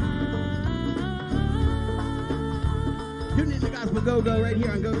 Tune in to Gospel Go-Go right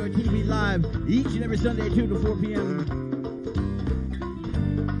here on Go-Go TV Live each and every Sunday, 2 to 4 p.m.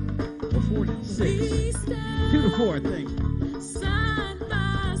 Or 4 to 6. We 2 to 4, I think. side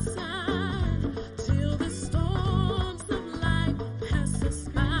by side till the storms of life pass us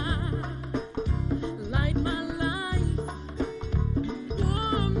by. Light my life,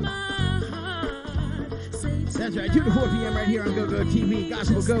 warm my heart. Say That's right, 2 to 4 p.m. right here on Go-Go TV,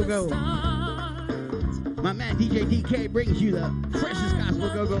 Gospel Go-Go. start. My man DJ DK brings you the freshest Gospel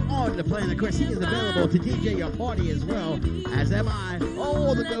Go-Go on the planet. Of course, he is available to DJ your party as well, as am I.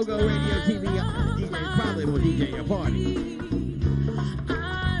 All the Go-Go Radio TV DJs probably will DJ your party.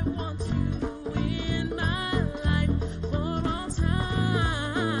 I want you in my life for all time.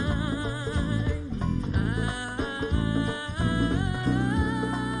 I'm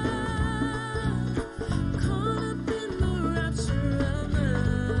caught up in the rapture of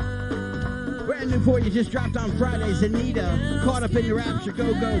love. Brand new for you, just dropped on Friday, Zenita, Caught Up in Your Rapture,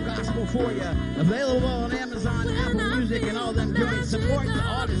 Go-Go, Gospel for you. Available on Amazon, Apple Music, and all them joints. Support the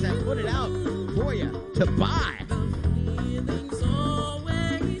artists that put it out for you to buy. Feelings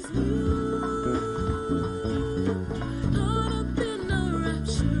always new. Caught up in the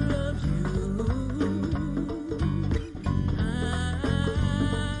rapture of you.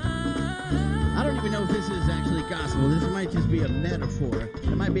 I don't even know if this is actually gospel. This might just be a metaphor.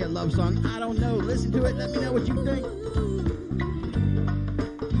 It might be a love song. I don't know. Listen to it. Let me know what you think.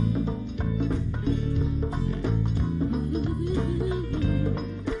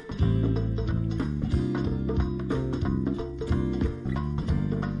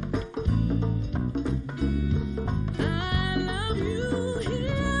 I love you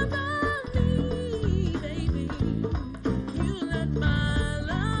here by me, baby. You let my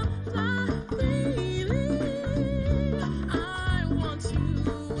love fly freely. I want you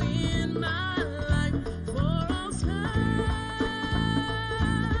in my life for all time.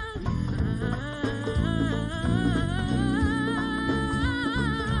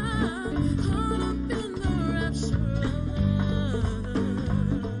 Caught up in the rapture of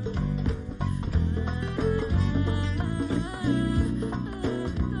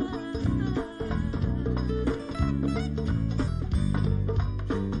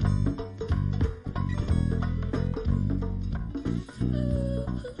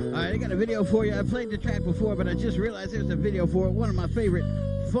All right, I got a video for you. I played the track before, but I just realized there's a video for it. One of my favorite,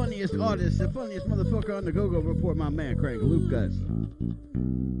 funniest artists, the funniest motherfucker on the Go-Go Report, my man, Craig Lucas.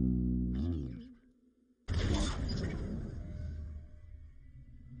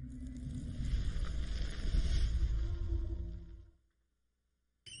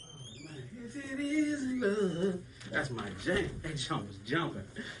 If it is love, that's my jam. That jump was jumping.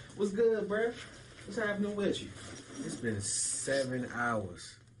 What's good, bruh? What's happening with you? It's been 7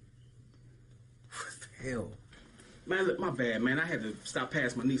 hours. What the hell? Man, look, my bad, man. I had to stop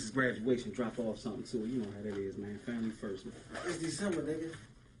past my niece's graduation, drop off something to her. You know how that is, man. Family first, man. It's December, nigga.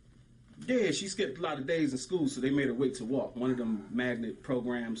 Yeah, she skipped a lot of days in school, so they made her wait to walk. One of them magnet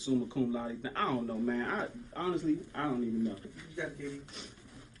programs, summa cum laude. I don't know, man. Honestly, I don't even know. You got it, Katie.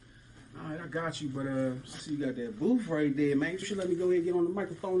 All right, I got you, but since you got that booth right there, man, you should let me go ahead and get on the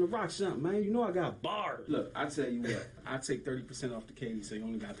microphone and rock something, man. You know I got bars. Look, I tell you what, I take 30% off the Katie, so you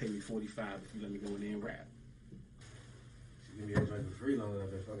only got to pay me $45 if you let me go in there and rap. Give me a drink for free long enough.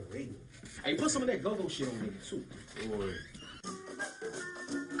 I've been fucking waiting. Hey, put some of that go-go shit on there, too. Boy.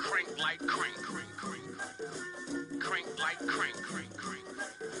 Crank like crank, crank, crank, crank. Crank like crank, crank, crank.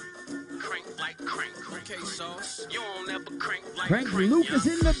 Crank like crank, crank. Okay, sauce. You don't ever crank like Crank crank. Lucas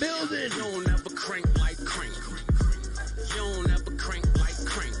yeah. in the building. You don't ever crank like crank.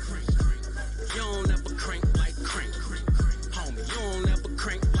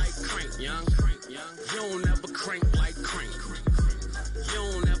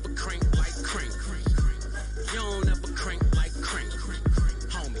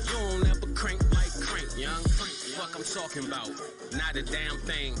 fuck I'm talking about? Not a damn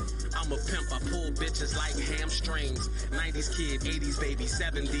thing. I'm a pimp, I pull bitches like hamstrings. 90s kid, 80s baby,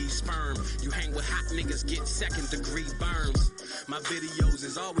 70s sperm. You hang with hot niggas, get second degree burns. My videos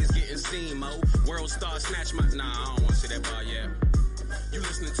is always getting seen, mo. World star snatch my... Nah, I don't wanna see that bar yet. You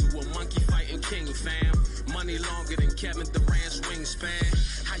listening to a monkey fighting king, fam. Money longer than Kevin Durant's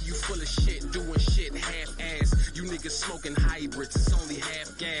wingspan. How you full of shit, doing shit half-ass. You niggas smoking hybrids, it's only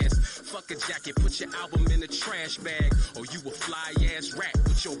half gas. Fuck a jacket, put your album in a trash bag. Or you a fly-ass rat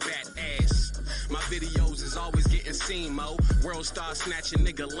with your bat ass. My videos is always getting seen, mo. World star snatching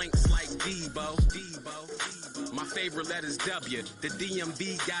nigga links like Debo. My favorite letter's W. The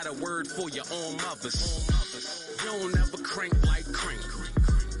DMV got a word for your own mothers. You don't ever crank like crank.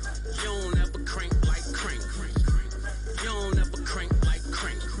 You don't ever crank like crank. You don't ever crank like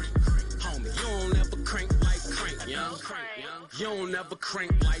crank. Homie, you don't ever crank like crank, young. You don't ever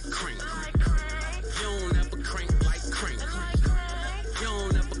crank like crank. You don't ever crank like crank. You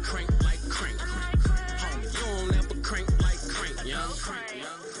don't ever crank like crank. Homie, you don't ever crank like crank, young.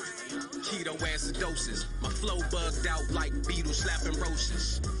 Keto acidosis. My flow bugged out like beetles slapping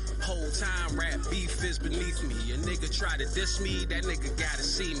roses. Whole time rap beef is beneath me. A nigga try to diss me, that nigga gotta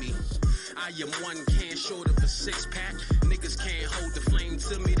see me. I am one can short of a six-pack. Niggas can't hold the flame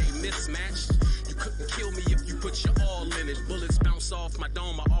to me, they mismatched. You couldn't kill me if you put your all in it. Bullets bounce off my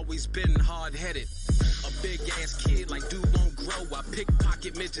dome, I always been hard-headed. A big-ass kid like dude won't grow. I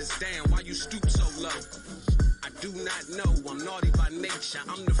pickpocket midgets down, why you stoop so low? I do not know, I'm naughty by nature.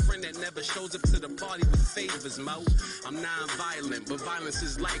 I'm the friend that never shows up to the party with favors, mo. I'm non-violent, but violence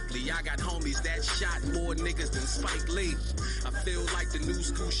is likely. I got homies that shot more niggas than Spike Lee. I feel like the new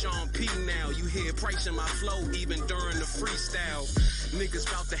school Sean P now. You hear Price in my flow even during the freestyle. Niggas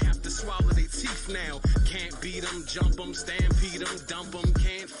about to have to swallow their teeth now. Can't beat them, jump them, stampede them, dump them.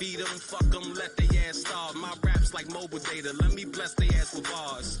 Can't feed them, fuck them, let they ass starve. My rap's like mobile data, let me bless they ass with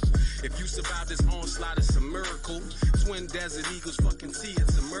bars. If you survive this onslaught, it's a miracle. Twin Desert Eagles fucking see it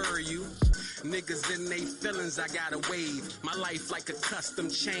to murder you. Niggas in they feelings, I got a wave. My life like a custom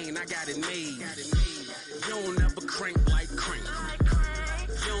chain, I got it made. You don't ever crank like crank.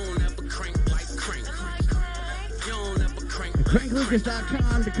 You don't ever crank like crank. You don't ever crank like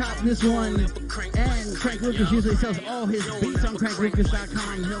CrankLucas.com to cop this one. And Crank Lucas usually sells all his beats on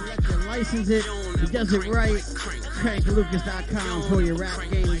CrankLucas.com. He'll let you license it. He does it right. CrankLucas.com for your rap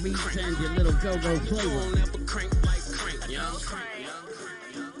game beats and your little go-go flavor.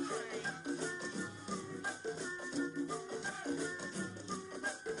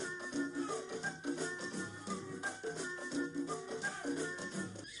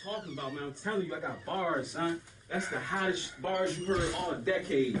 Talking about, man, I'm telling you, I got bars, son. That's the hottest bars you heard all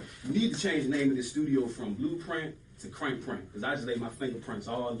decade. You need to change the name of this studio from Blueprint to Crank Print, because I just laid my fingerprints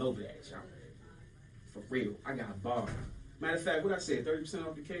all over that, y'all. For real, I got bars. Matter of fact, what I said, 30%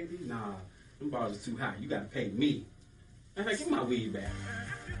 off the KD? Nah, them bars are too high. You gotta pay me. Matter of fact, give my weed back.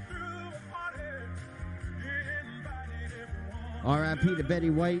 R.I.P. to Betty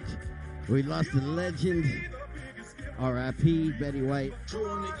White. We lost a legend. R.I.P. Betty White.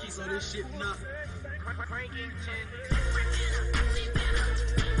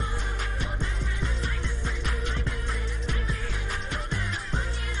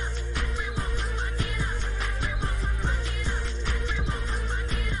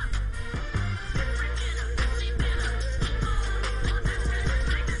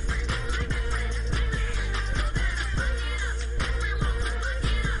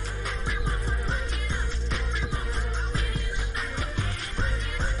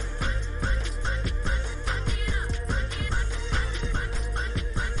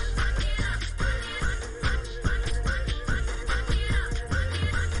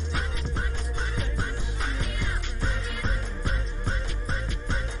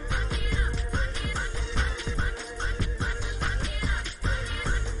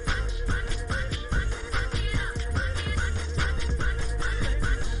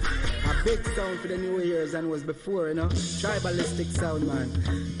 Big sound for the new years and was before, you know. Tribalistic sound, man.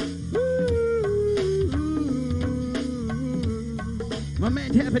 My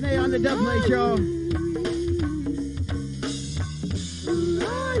man Tappin' A on the dub plate, y'all.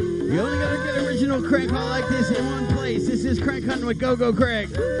 You only gotta get original crank hall like this in one place. This is Crank Hunting with Go-Go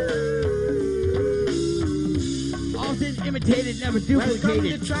Craig. Often imitated, never duplicated. Welcome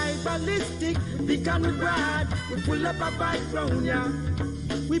to Tribalistic, big and broad. We pull up a vibe round ya.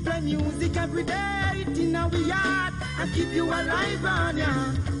 We play music every day in our yard and keep you alive on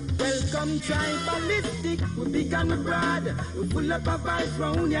ya. Welcome Tribalistic, we big and we broad. We pull up a vibe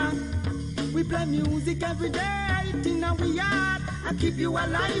round ya. We play music every day in our yard and keep you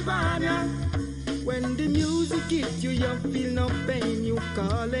alive on ya. When the music hits you, you feel no pain. You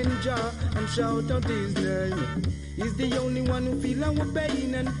call and jar and shout out his name. He's the only one who feel our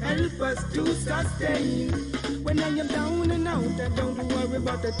pain and help us to sustain. When I am down and out, I don't worry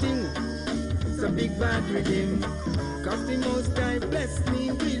about a thing. It's a big bad rhythm. Cause the Most High bless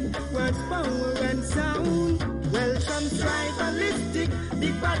me with words, power and sound. Well, some tribalistic,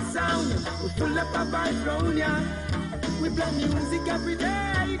 big bad sound. We pull up a vibe round ya. We play music every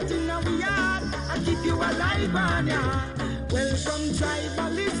day till now we are. I keep you alive on ya. Well, some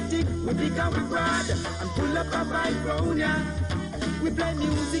tribalistic, we big and we broad. And pull up a vibe round ya. We play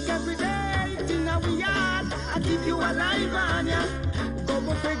music every day till now we are. I keep you alive on ya. Go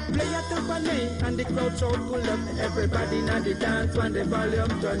quick, play at the ballet, and the crowd so pull up. Everybody now the dance when the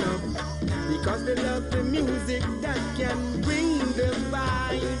volume turn up. Because they love the music that can bring the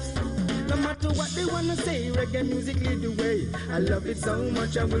vibes. No matter what they wanna say, reggae music lead the way. I love it so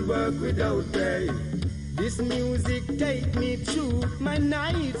much I will work without pay. This music take me through my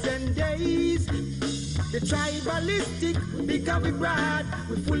nights and days. The tribalistic, because we broad,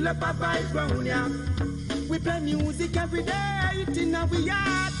 we full up a vibe round ya. We play music every day till now we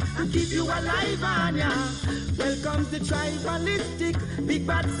are and keep you alive on ya. Welcome to tribalistic, big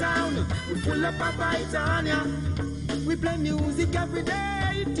bad sound. We full up a vibes on ya. We play music every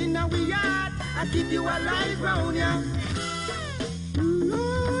day till now we are and keep you alive round ya.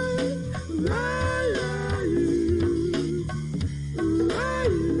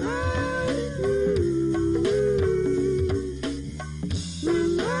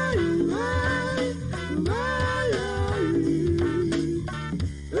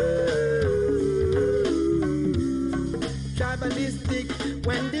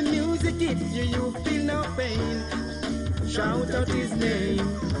 When the music hits you, you feel no pain. Shout out his name.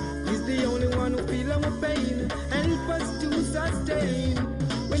 He's the only one who feel our pain. Help us to sustain.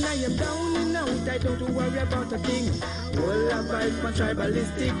 When I am down and out, I don't worry about a thing. All I vibe my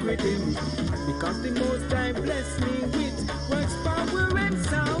tribalistic rhythm. Because the Most High bless me with words, power and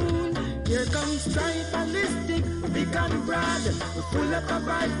sound. Here comes tribalistic, big and broad. We pull up a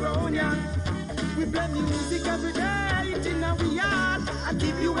vibe round ya. We play music every day till now we are. I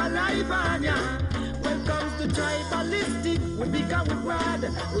keep you alive on ya. Welcome to tribalistic. We big and we broad.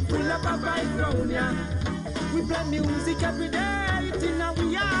 We pull up a vibe round ya. We play music every day till now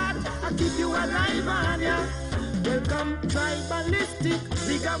we are. I keep you alive on ya. Welcome tribalistic.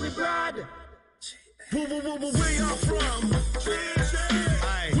 Big and we broad. Where y'all from?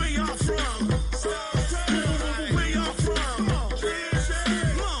 Where y'all from? Where y'all from?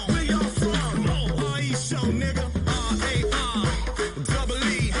 Where y'all from? R.E.S.H.O. nigga. R.A.R.E.E.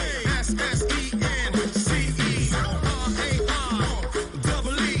 S.S.E.N.C.E.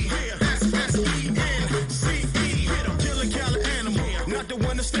 R.A.R.E.E. S.S.E.N.C.E. Killer, killer animal, not the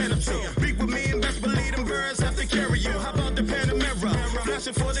one to stand up to. Beat with me and best believe them birds have to carry you. How about the Panamera?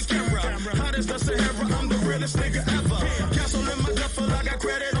 Flashing for the camera. Hot as the Sahara, I'm the realest nigga ever. Castle in my duffel, I got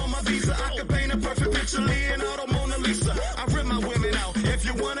credit on my visa. I could paint a perfect picture, Leonardo Mona Lisa. I rip my women out. If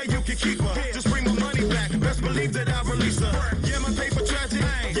you want her, you can keep her. Just bring my money back. Best believe that I release her. Yeah, my paper tragic.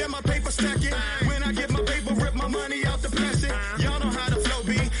 Yeah, my paper stacking. When I get my paper, rip my money out the plastic. Y'all know how the flow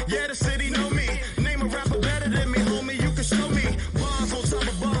be. Yeah, the city know me. Name a rapper better than me, homie. You can show me. Bars on top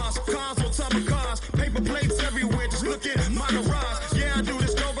of bars, cars on top of cars. Paper plates everywhere. Just look at my garage. Yeah, I do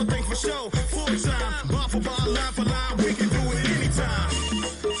this Dover thing for show. Full time. Bar for bar, line for line. We can do it anytime.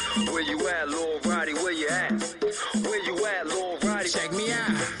 Where you at, Lil Roddy? Where you at? Where you at, Lil Roddy? Check me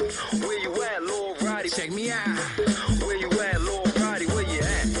out. Where you at, Lil Roddy? Check me out. Where you at, Lil Roddy? Where you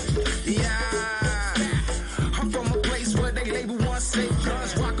at? Yeah. I'm from a place where they label one safe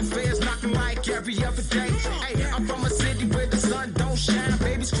guns. Rockin' fairs knocking like every other day. Hey, I'm from a city where the sun don't shine.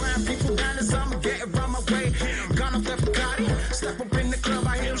 Babies crying, people down as I'ma get around my way. Gone off that Bugatti. Step up in the club,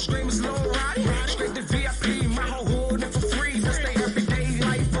 I hear them screaming Lil Roddy. Straight to VIP, my whole hood and for free. That's the everyday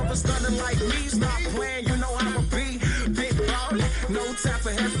life of a stunner like me. Stop playing, you know how I be. Big ballin', no time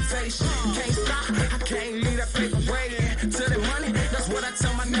for hesitation. Can't stop, I can't leave that paper waiting. To the money, that's what I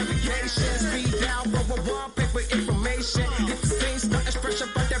tell my navigation. Speed down, one paper information. Hit the scene, starting fresh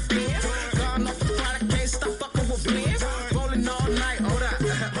up out that bin. Gone off the pot, I can't stop fucking with blends. Rolling all night, hold up.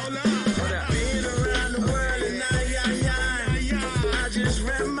 Hold up. Been around the world and I just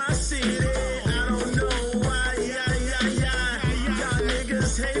rep my city. I don't know why, y'all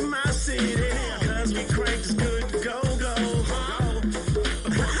niggas hate my city. Cause we crank is good to go.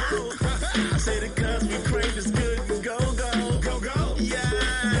 I said it cause we crank is good to go. Yeah.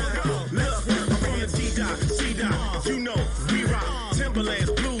 Look, I'm from the D-Dot, C-Dot, you know, we rock.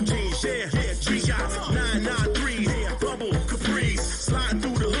 Timberlands, blue jeans, yeah, G-Shots, 993, bubble, Caprice, sliding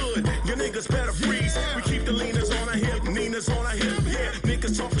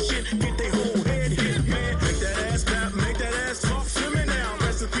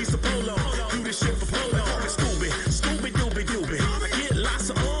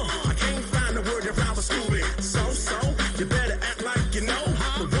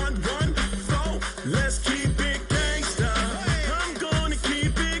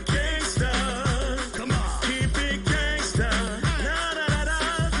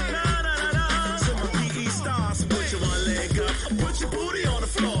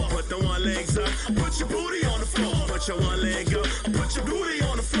your booty on the floor. Put your one leg up, put your booty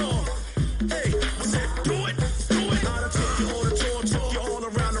on the floor. Hey, I said do it, do it. I done took you on a tour, took you all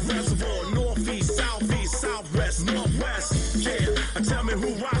around the reservoir. Northeast, southeast, southwest, northwest. Yeah, tell me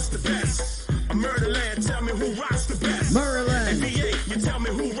who rocks the best. Murderland, tell me who rocks the best. Murderland. NBA, you tell me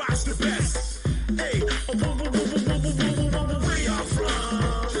who rocks the best. Hey,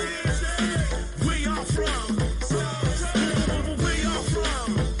 where y'all from? Where y'all from?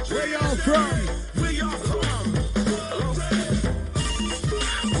 Where y'all from? Where y'all from? Where y'all from?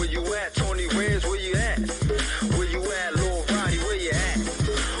 Where you at, Tony Reds? Where you at? Where you at, Lil Roddy? Where you at?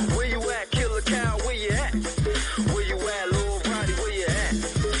 Where you at, Killer Cow? Where you at? Where you at, Lil Roddy? Where you at?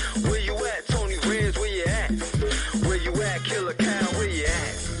 Where you at, Tony Reds? Where you at? Where you at, Killer Cow? Where you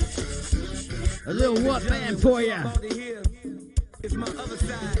at? A little what man for ya? It's my other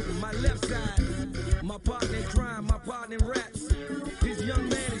side, my left side, my partner in crime, my partner in raps. This young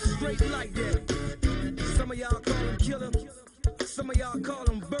man is straight like that. Some of y'all call him Killer, some of y'all call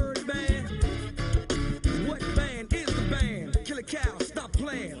him Birdman. What band is the band? Killer Cow, stop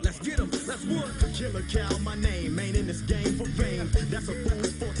playing. Let's get him, let's work. Killer Cow, my name, ain't in this game for fame. That's a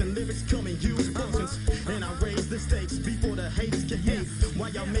fool's fortune, lyrics come in huge portions. And I raise the stakes before the haters can hate. While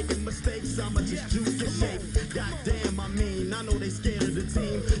y'all making mistakes, I'ma just juke your shape. Goddamn, I mean, I know they scared of the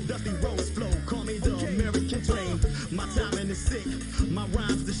team. Dusty Rose flow, call me the American dream. My timing is sick, my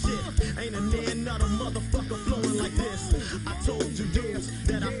rhymes the shit. Ain't a near another motherfucker flowing like this. I told you dudes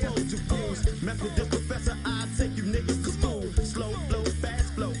that I told you fools. Mess with this professor, I'll take you niggas to school. Slow flow,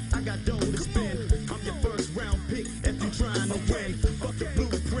 fast flow, I got dough to spend. I'm your first round pick if you trying to win. Fuck the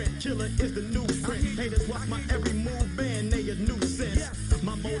blueprint, Killer is the new print. Haters watch my every move, man, they a nuisance.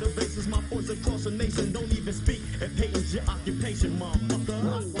 My motivation's my voice across the nation. Don't even speak if hating's your occupation, motherfucker.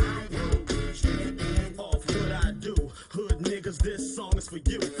 Off what I do, hood niggas, this song is for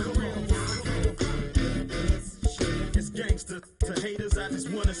you. Come on. It's gangster to haters, I just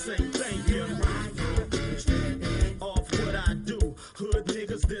wanna say thank you. Off what I do, hood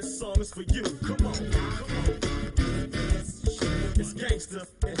niggas, this song is for you. Come on. It's gangster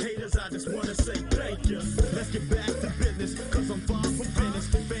and haters, I just wanna say thank you. Let's get back to business, cause I'm far from finished.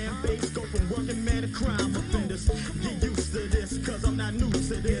 Fan base go from working man to crime offenders. Get used to this, cause I'm not new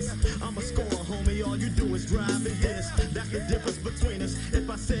to this. I'm a scorer, homie, all you do is drive and this. That's the difference between us. If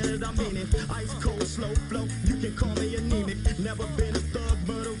I said it, I mean it. Ice cold, slow flow, you can call me anemic. Never been a thug,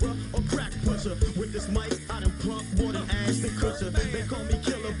 murderer, or crack pusher. With this mic, I done pump more than Ashton Kutcher. They call me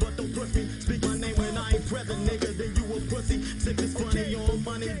Killer, but don't push me. Speak my name when I ain't present, nigga, then you a pussy. Sick is funny on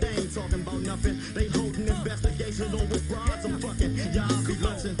money, they ain't talking about nothing. They holding investigation on with bras, I'm fucking. Y'all be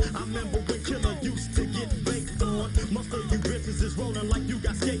lunching. I remember when Killer used to get baked on. Most of you bitches is rolling like you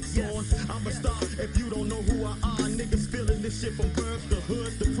got skates on. I'm a star if you don't know who I are. Niggas feeling this shit from birth to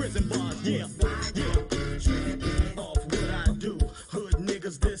hood to prison bars. Yeah, yeah. Off what I do, hood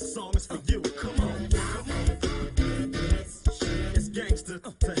niggas, this song is for you. Come on, come on. It's gangster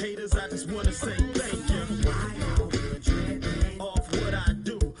to haters, I just wanna say thank you. Off what I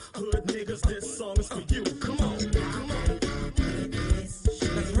do, hood niggas, this song is for you. Come on, come on.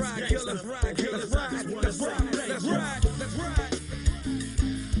 Let's ride, Killer, let's ride, let's ride, let's ride, let's ride, let's ride.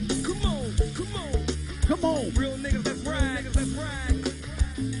 Come on, come on. Come on. Real niggas, let's ride, let's ride.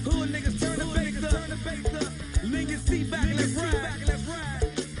 Hood niggas, turn the bass up. Lincoln, seat back, let's ride, let's ride.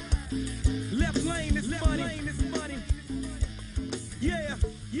 Left lane is money. Yeah,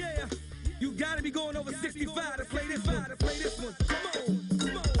 yeah. You gotta be going over 65 to play this one.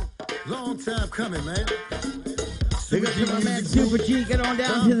 Come on. Long time coming, man. Big up to my man Super G. Get on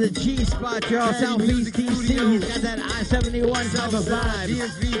down to the G spot, y'all. Southeast DC. He's got that I-71 type of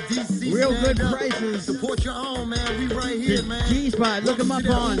vibe. Real good prices. Support your own, man. We right here, man. G spot. Look him up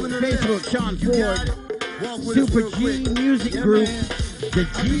on Facebook. Sean Ford. Super G Music Group. The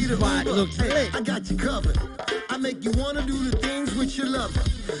G spot looks lit. I got you covered. I make you wanna do the things with your lover.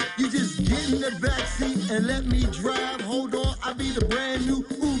 You just get in the backseat and let me drive. Hold on, I'll be the brand new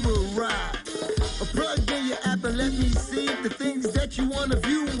Uber ride. Plug in your app and let me see the things that you wanna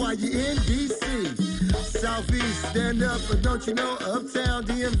view while you're in DC. Southeast, stand up, but don't you know Uptown,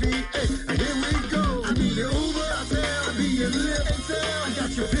 DMV? Hey, here we go. I be your Uber uptown, I be your Lyft in town. I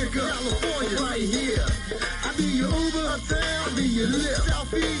got your pickup, California, right here. I be your Uber uptown, I be your Lyft.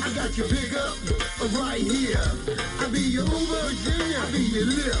 Southeast, I got your pickup, right here. I be your Uber, Virginia, I be your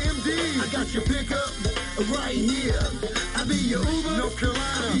Lyft. MD, I got your pickup, right here. I be your Uber, North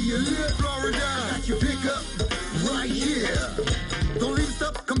Carolina, I be your Lyft, Florida. I got your pickup, right here. Don't leave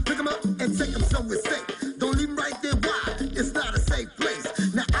stuff, come pick them up and take them somewhere safe. Don't leave them right there, why? It's not a safe place.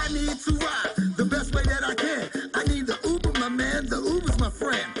 Now I need to ride the best way that I can. I need the Uber, my man, the Uber's my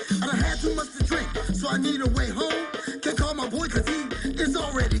friend. I done had too much to drink, need a way home, can call my boy cause he is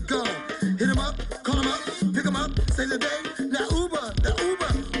already gone. Hit him up, call him up, pick him up, say the day. Now Uber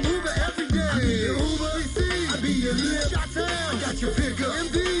every day. I be your Uber, I be your Lyft, Shot-town, got your pickup,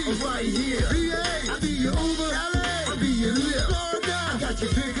 MD, I'm right here. VA, I be your Uber, LA, I be your Lyft, Florida, I got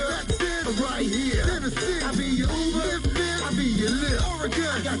your pickup, Texas, I'm right here. Tennessee, I be your Uber, I be your Lyft, Oregon,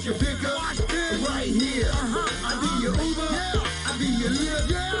 I got your pickup, Washington, right here. I be your Uber, I be your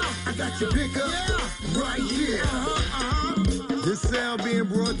Lyft, I got your pickup, right here. This sound being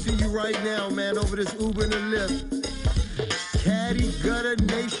brought to you right now, man, over this Uber and the Lyft. Caddy Gutter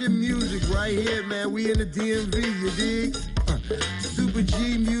Nation Music right here, man. We in the DMV, you dig? Super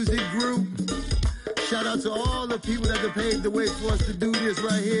G Music Group. Shout out to all the people that have paved the way for us to do this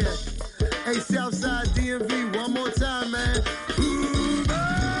right here. Hey, Southside DMV, one more time, man.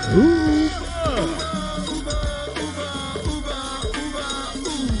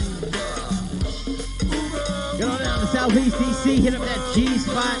 Get on down to Southeast DC, hit up that G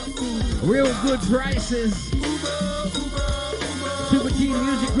spot. Real good prices. Super G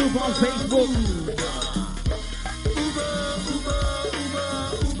Music Group on Facebook.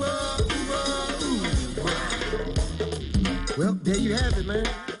 Well, there you have it, man.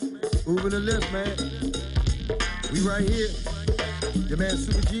 Uber the Lyft, man. We right here. Your man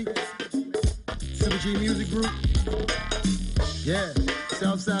Super G Music Group. Yeah,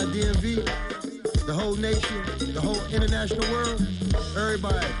 Southside DMV. The whole nation, the whole international world,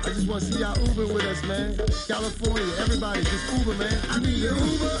 everybody. I just want to see y'all Uber with us, man. California, everybody, just Uber, man. I be your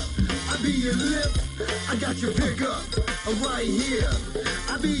Uber, I be your Lyft, I got your pickup, I'm right here.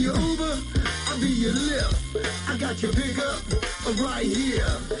 I be your Uber, I be your Lyft, I got your pickup, I'm right here.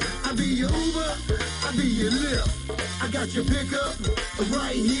 I be your Uber, I be your Lyft, I got your pickup, I'm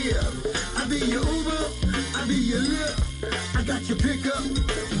right here. I be your Uber, I be your Lyft, I got your pickup,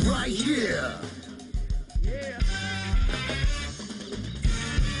 right here.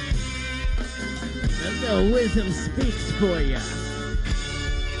 Let's go. Wisdom speaks for ya.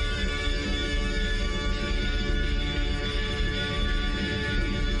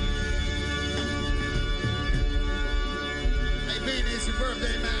 Hey, Benny, it's your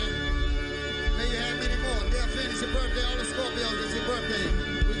birthday, man. May you have many more. Delphine, it's your birthday. All the Scorpios, it's your birthday.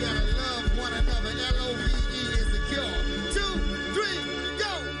 We gotta love one another. L-O-V-E is the cure. 2, 3,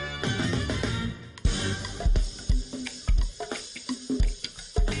 go!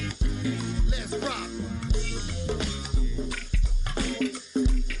 Let's rock.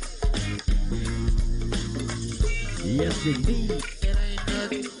 Yes, indeed. It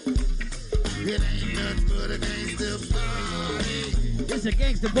ain't nothing but a gangster party. It's a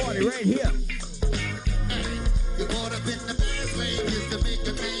gangster party right here. You caught up in the fast lane just to make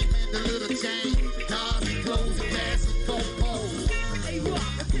a name in the little chain. Cars and clothes and gas and co-pose. Hey,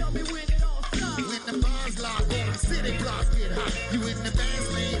 rock, tell me when it all starts. When the bars lock or the city blocks get hot. You in the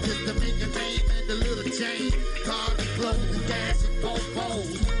fast lane just to make a name in the little chain. Cars and clothes and gas and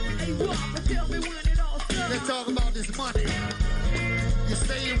co-pose. Hey, rock, tell me when it all starts. Let's talk about this money. You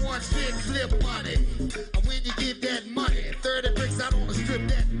stay in one shit, flip money. And when you get that money, 30 bricks out on the strip,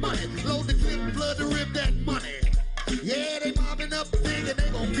 that money. Load the clip, blood to rip that money. Yeah, they mobbing up thinking they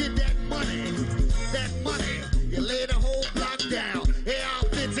gon' get that money. That money, you lay the whole block down.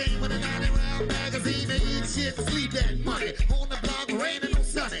 AR-15 with a 90-round magazine. They eat shit, sleep that money. On the block, raining on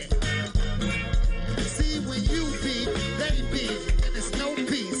sunny. See, when you beat, they beat, and it's no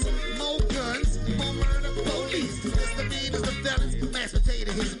peace. More guns, more murder, police. Misdemeanors, the felons, mashed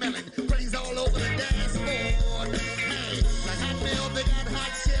potato, his melon. Brains all over the dashboard. Hey, like hot mail, they got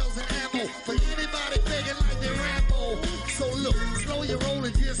hot shells and ammo. For anybody begging like they Rambo. So look, slow your roll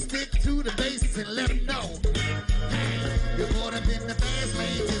and just stick to the basics and let them know. Hey, you're caught up in the fast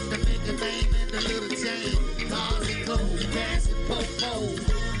lane just to make a name in the little chain. Cars and clothes, gas and po-pos.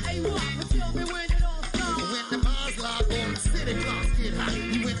 Hey, rock, tell me when it all starts. When the bars lock or the city blocks get hot.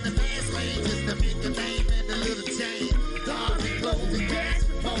 You in the fast lane just to make a name in the little chain. Cars and clothes and gas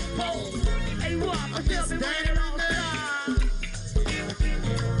and po-pos. Hey, rock, tell me when it all starts.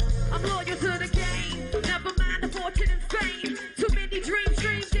 I'm loyal to the game. Never mind the fortune and fame. Too many dreams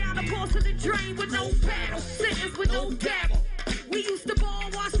stream down a porcelain drain with no paddle. Sentence with no gavel. We used to ball,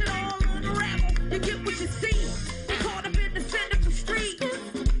 watch it all unravel. You get what you see. They caught up in the center of the street.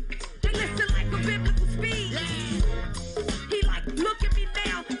 They listen like a biblical speech. He like, look at me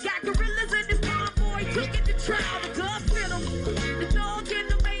now. Got gorillas in his palm, boy. Took it to trial. The gloves fit him. The dog in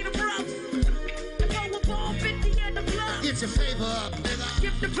the made him rough. The lower ball 50 in the glove. Get your favor up, nigga.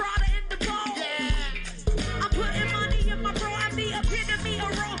 Give the Prada in the ball. I'm putting money in my bro. I'm the epitome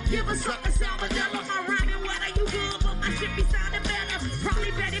of raw. Give us something salmonella. My rhyming weather. You good, but my shit be sounding better.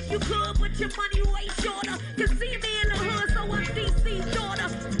 Probably bet if you hood, but your money way shorter. Can see me in the hood, so I'm DC's daughter.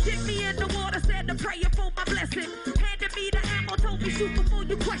 Dip me in the water, said to pray for my blessing. Handed me the ammo, told me shoot before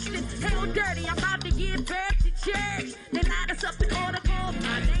you question. Hell dirty, I'm about to give birth to church. They lined us up in order for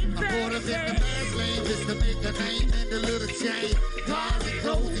my name. I bought up in the fast lane just to make a name and a little chain. Cars and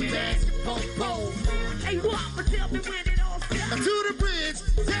clothes and bags and pump poles. Hey, who I'ma tell me when it all stops? To the bridge,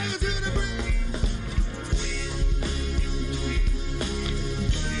 take it to the bridge.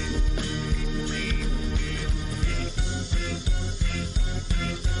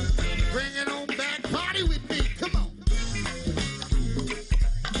 Bring it on back, party with me, come on.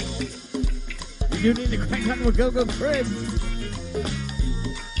 You need to crank on with Go-Go Craig.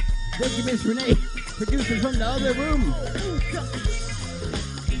 Thank you, Miss Renee, producer from the other room.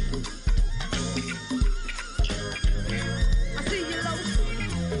 I see you, Lo.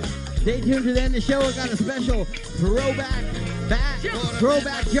 Stay tuned to the end of the show. I got a special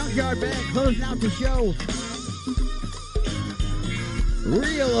throwback junkyard band closing out the show.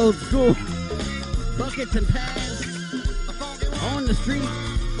 Real old school. Buckets and pads on the street.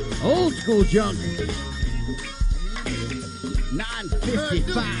 Old school junk.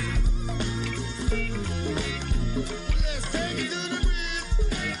 955.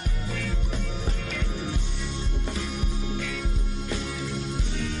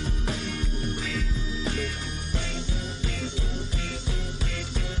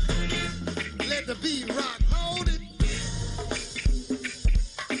 Let the beat rock, hold it.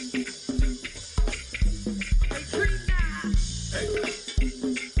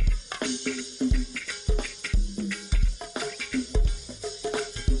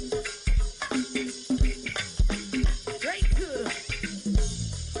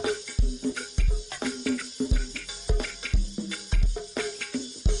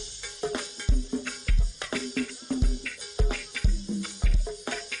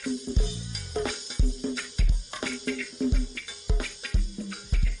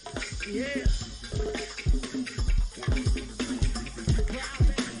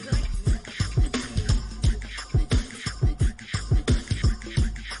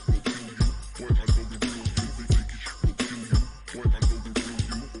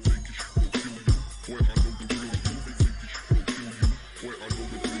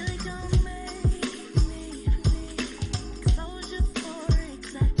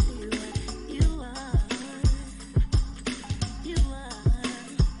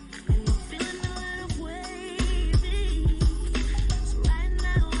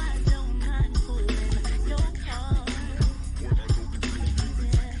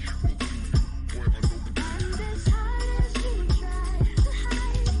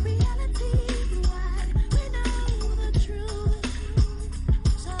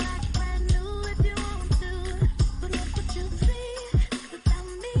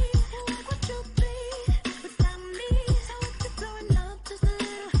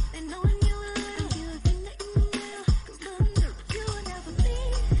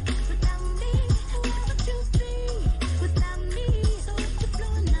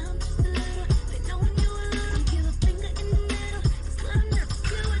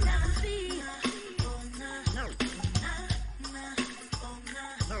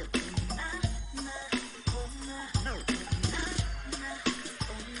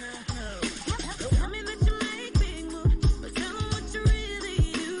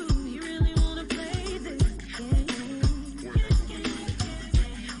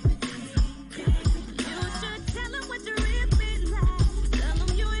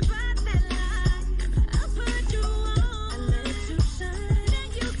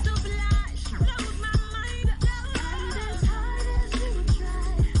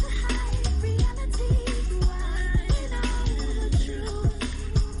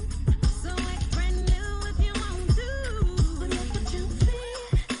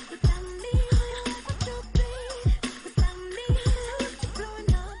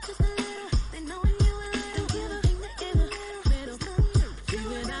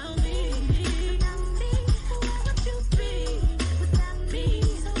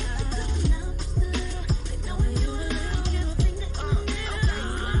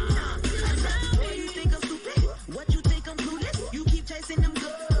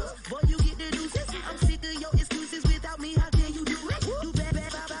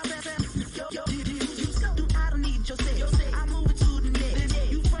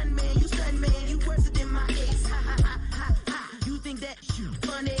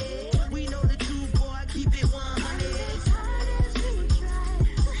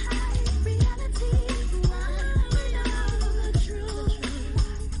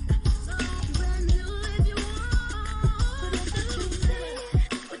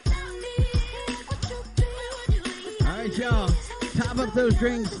 off those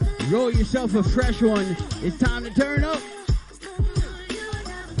drinks. Roll yourself a fresh one. It's time to turn up.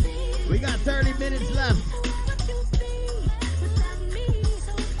 We got 30 minutes left.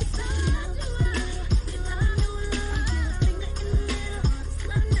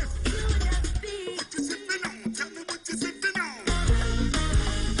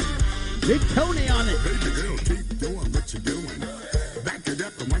 Big Tony on it. Baby girl, keep doing what you're doing. Back it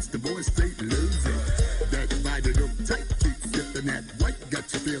up and watch the boys straight losing. That bite it up tight, keep sipping that white.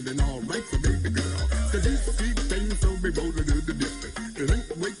 Got you feeling all right, so baby girl. Cause you see things, so we roll to the different. It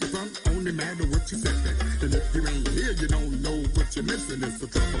ain't where you from, only matter what you're sipping. And if you ain't here, you don't know what you're missing. It's a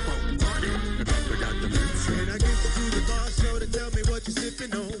trouble phone party. And I forgot to mention. When I get you to the bar show to tell me what you're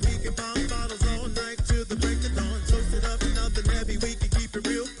sipping on. We can pop bottles all night till the break of dawn. Toast it up, nothing heavy, we can keep it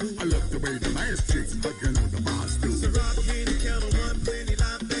real cool. I love the way the last chicks hugging on the bar stool. Ciroc, Henny, Kettle One, plenty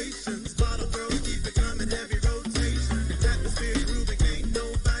libations. Bottle girls keep it coming, heavy rotation. Atmosphere grooving, ain't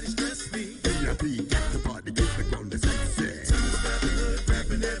nobody stress me. VIP got the party, keep it on the sexy. Stepping hood,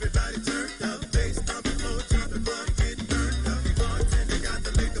 rapping, everybody turned up. Bass thumping, floor jumping, blunt getting turned up. Bartender got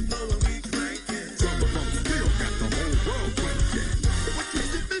the liquor flowing, we drinking. Trouble phone still got the whole world drinking. What you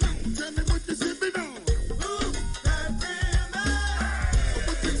sipping on? Tell me what you sipping on. Ooh, that rhythm.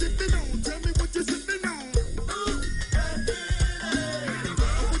 What you sipping on? Tell me what you sipping on. Ooh, that rhythm.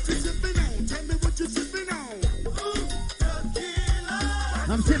 What you sipping on? Tell me what you sipping on. Ooh, tequila.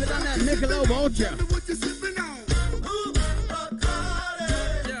 I'm sipping on that Michelob Ultra. Tell me what you sipping on. Ooh,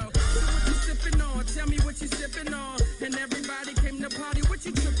 Bacardi. Yo, so what you sipping on? Tell me what you sipping on. And everybody came to party, what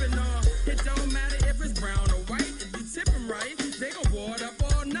you tripping on? It don't matter if it's brown or white. If you tipping right, they gon' board up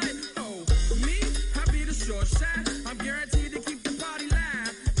all night. Oh, me, I be the short shot. I'm guaranteed to keep the party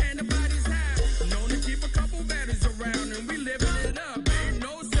live. And the body's high. Known to keep a couple baddies around. And we living it up. Ain't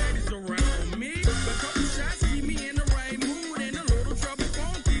no saddies around me. A couple shots keep me in the right mood. And a little trouble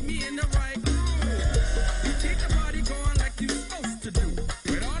won't keep me in the right groove. Keep the party going like you supposed to do.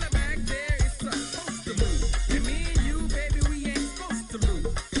 With all the back there, it's supposed to move. And me and you, baby, we ain't supposed to lose.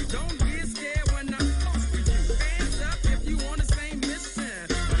 Don't get scared when I'm close to you. Hands up if you on the same mission.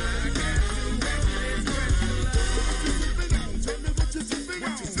 I got you reckless, reckless. Tell me what you sipping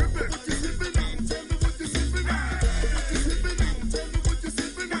on. What you sipping? What you sipping on? Tell me what you sipping on. What you sipping on? Tell me what you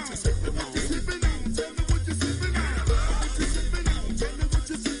sipping on. What you sipping on? Tell me what you sipping on. What you sipping on? Tell me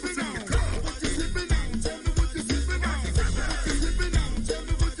what you sipping on. What you sipping on? Tell me what you sipping on. What you sipping on? Tell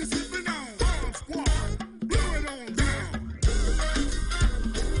me what you sipping on. Bomb Squad, blow it on down.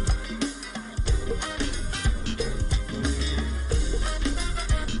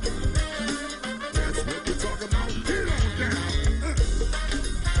 That's what we're talking about. Get on down.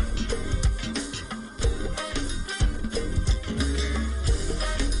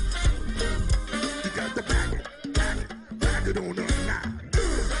 You got the back it on up now.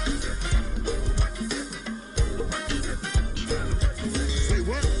 Say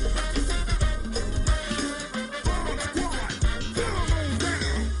what? Bomb Squad, blow on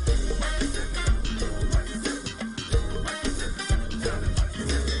down.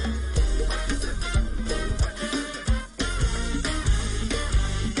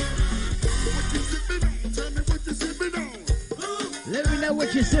 What you sipping on? Tell me what you sipping on. Let me know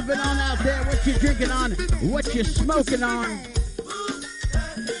what you're sipping on out there, what you're drinking on, what you're smoking on.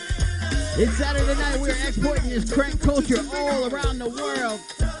 It's Saturday night. We're exporting this crank culture all around the world.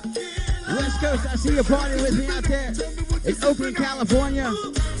 West Coast, I see you partying with me out there in Oakland, California.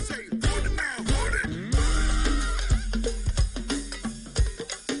 Say, hold it now, hold it.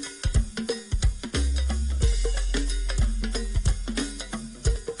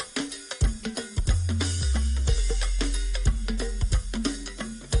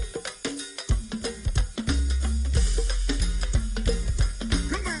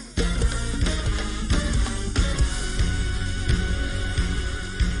 Come on.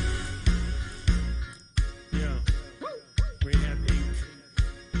 Yeah. We have ink.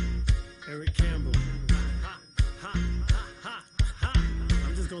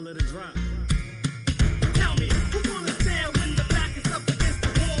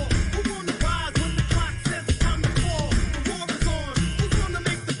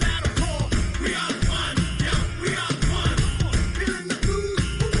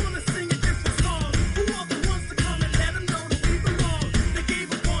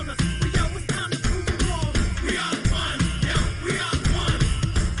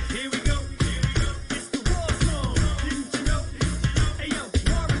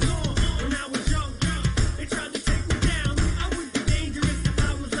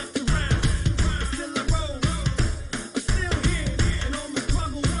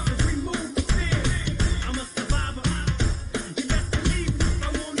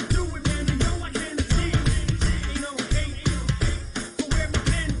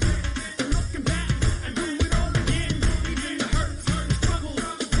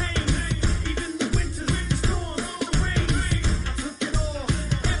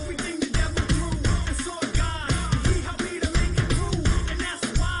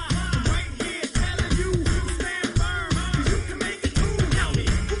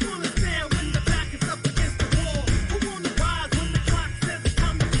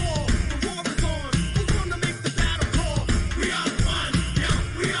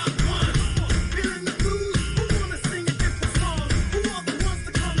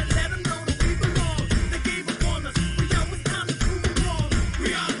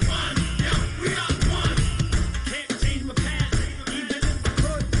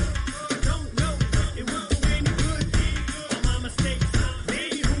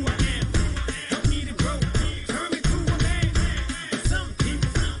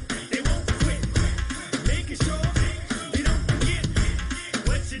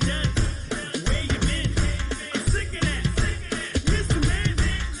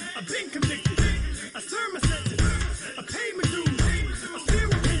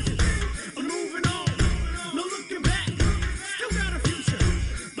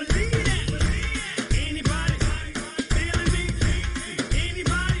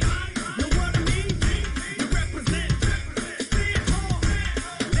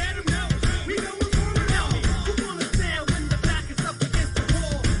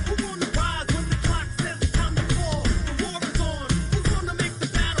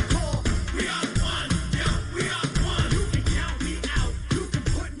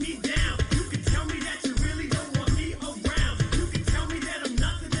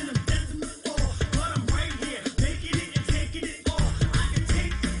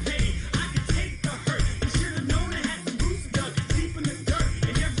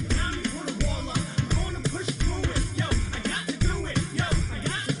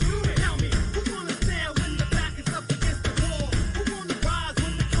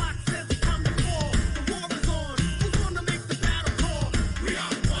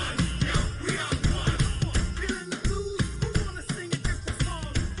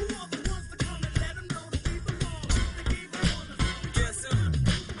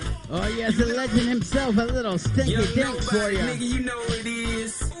 Oh, yes, the legend himself, a little stinky Young dink nobody, for you. nigga, you know it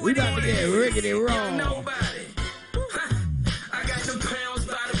is. We about to get rickety Young raw. nobody. I got them pounds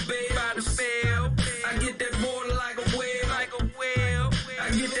by the bell. I get that water like a whale. I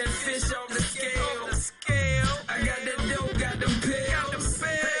get that fish off the scale. I got that dope, got them pills.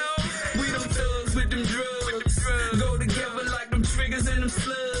 We them thugs with them drugs. Go together like them triggers and them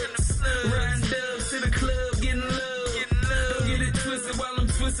slugs. Riding dubs to the club, getting love. Don't get it twisted while I'm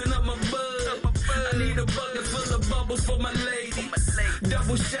twisting up my bud. I need a bucket full of bubbles for my lady.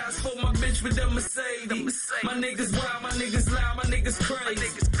 Double shots for my bitch with the Mercedes. My niggas wild, my niggas loud, my niggas crazy.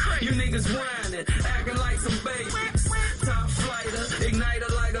 You niggas whining, acting like some babies. Top flighter,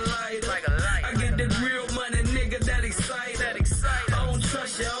 igniter like a lighter. I get that real money, nigga, that excited. I don't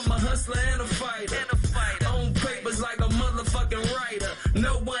trust you, I'm a hustler and a fighter. Own papers like a motherfucking writer.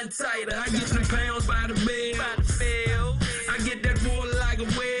 No one tighter. I get them pounds by the bill. I get that water like a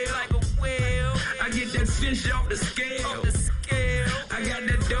whale. I get that fish off the scale. I got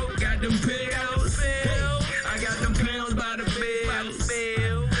that dope, got them pills. I got them pounds by the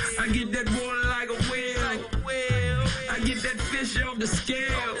bill. I get that water like a whale. I get that fish off the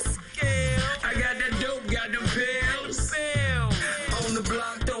scale. I got that dope, got them pills. On the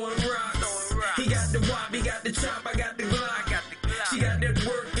block throwing rocks. He got the wop, he got the chop, I got the Glock. She got that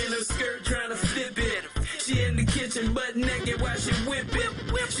work in her skirt trying to flip it. She in the kitchen butt naked while she whip it.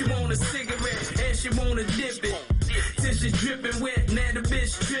 She want a cigarette and she wanna dip it. Till she dripping wet, now the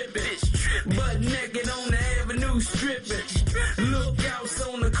bitch tripping. Butt naked on the avenue stripping. Look out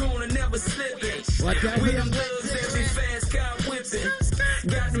on the corner, never slipping. We them thugs that be fast car whipping.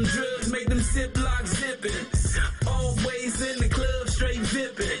 Got them drugs, make them Ziploc zipping. Always in the club, straight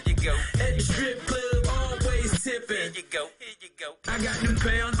vipping. At the strip club, always tipping. I got them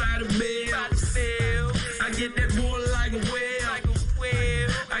pounds by the bill. I get that water like a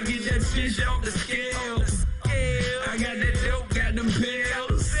whale. I get that fish off the scale. I got that dope, got them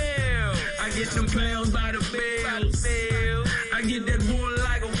pills. I get them pounds by the bill. I get that water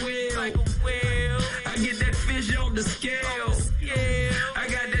like a whale. I get that fish off the scale. I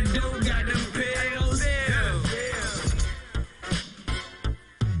got that dope, got them pills.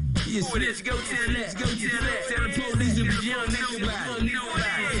 Yes, let's go to the left. Tell the police it was young nobody.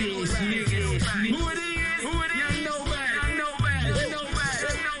 Who it is? Young nobody.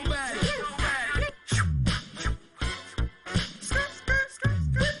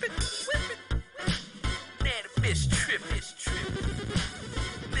 Man, the bitch tripping.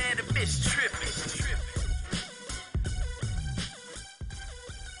 Man, the bitch tripping.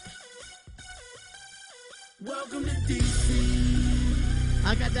 Welcome to DC.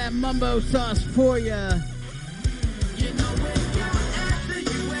 I got that mumbo sauce for ya. You know when you're at the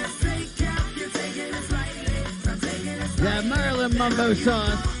USA Cup, you're taking it slightly. I'm taking it slightly. That Maryland mumbo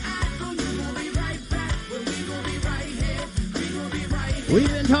sauce. We've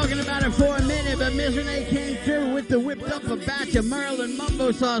been talking about it for a minute, but Miss Renee came through with the whipped up a batch of Maryland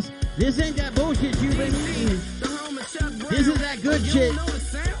mumbo sauce. This ain't that bullshit you've been eating. This is that good shit.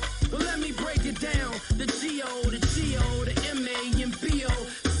 Well, let me break it down. The G.O., the M.A. and B.O.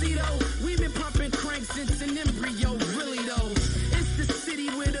 See, though, we've been pumping crank since an embryo. Really, though, it's the city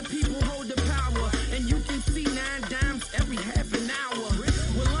where the people hold the power. And you can see 9 dimes every half an hour.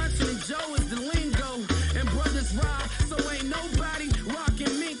 Well, Lunch and Joe is the lingo. And brothers rob, so ain't nobody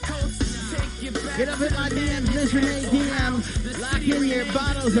rocking mink coats. Take your back. Get up in my DMs, Miss Renee DMs. Lock in your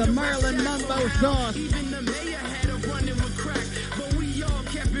bottles of Maryland mumbo sauce. Even the mayor had a running with crack. But we all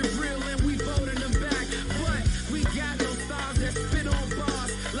kept it real and we voted them back. But we got no stars that spit on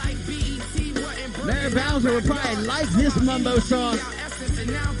bars like BET wasn't Mary Bowser would probably like this mumbo sauce.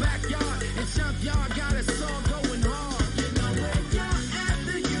 and now backyard and junkyard got us all going hard. You know when you're at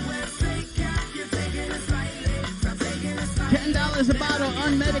the USA Cup, you're taking it slightly. I'm taking it slightly. $10 a bottle,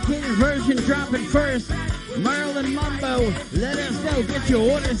 unmedicated version dropping first. Maryland Mumbo, let us know. Get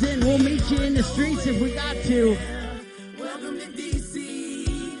your orders in. We'll meet you in the streets if we got to. Welcome to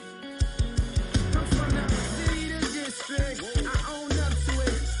DC. I'm from the city, the district. I own up to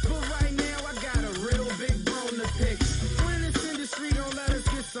it. But right now, I got a real big bone to pick. When this industry don't let us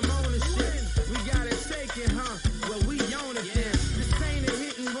get some ownership, we gotta take it, huh? Well, we own it then. This ain't a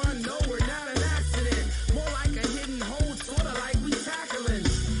hit and run, no, we're not an accident. More like a hidden hold, sorta like we tackling.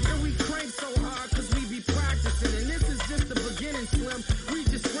 And we crank so hard, cause we be practicing. And this is just the beginning, Slim. We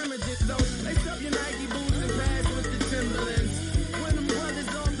just scrimmages, though. Lace up your Nike boots and pass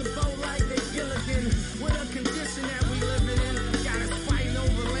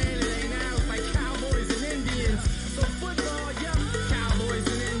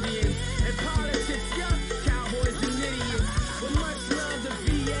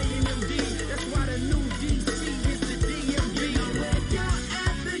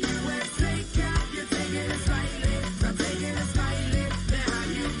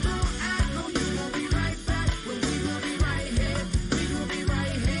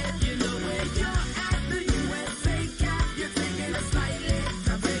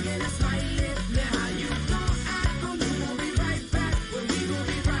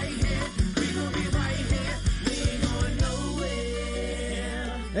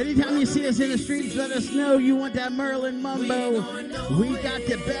Anytime you see us in the streets, let us know you want that Merlin Mumbo. We got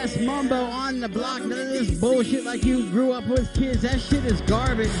the best Mumbo on the block. None of this bullshit like you grew up with, kids. That shit is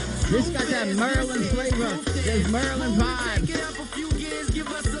garbage. This got that Merlin flavor. There's Merlin vibes. Give us a few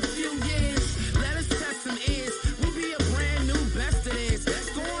years. Let us test some ears. We'll be a brand new best of this.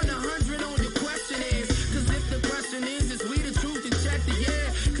 Scoring 100 on your question is. Cause if the question is we the truth, then check the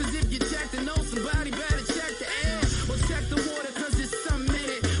air. Cause if you check the know, somebody better check the air. Or check the water, cause it's some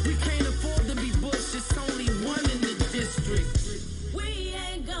minute. We can't afford to be Bush. It's only one in the district. We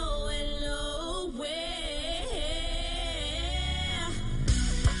ain't going nowhere.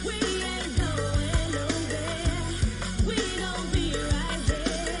 We ain't going nowhere. We gon' be right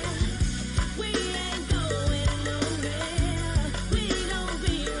here. We ain't going nowhere. We gon'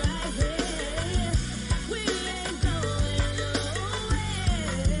 be right here. We ain't going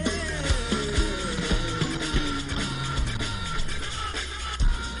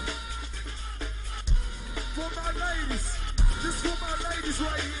For my ladies. This for my ladies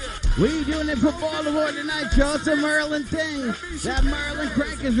right here. We doing it for Baltimore tonight, y'all. It's a Merlin thing. That Merlin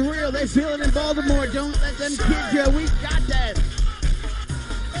crack is real. They feel it in Baltimore. Don't let them kid you. We got that.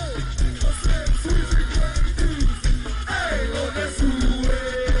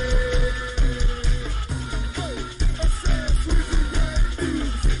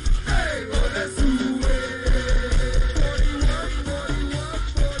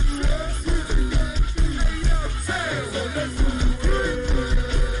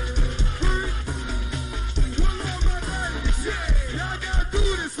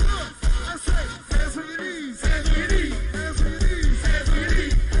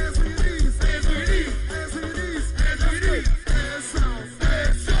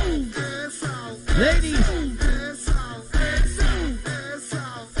 Ladies,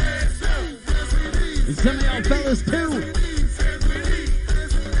 and some of y'all fellas too.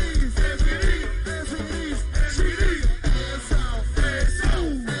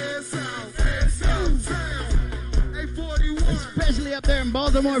 Especially up there in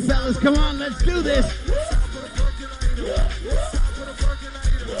Baltimore, fellas. Come on, let's do this.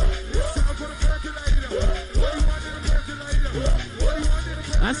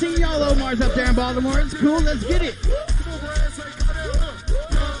 I seen y'all Omars up there in Baltimore. It's cool. Let's get it.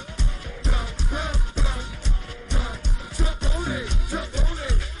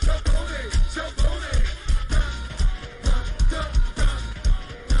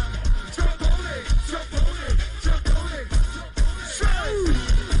 Hey!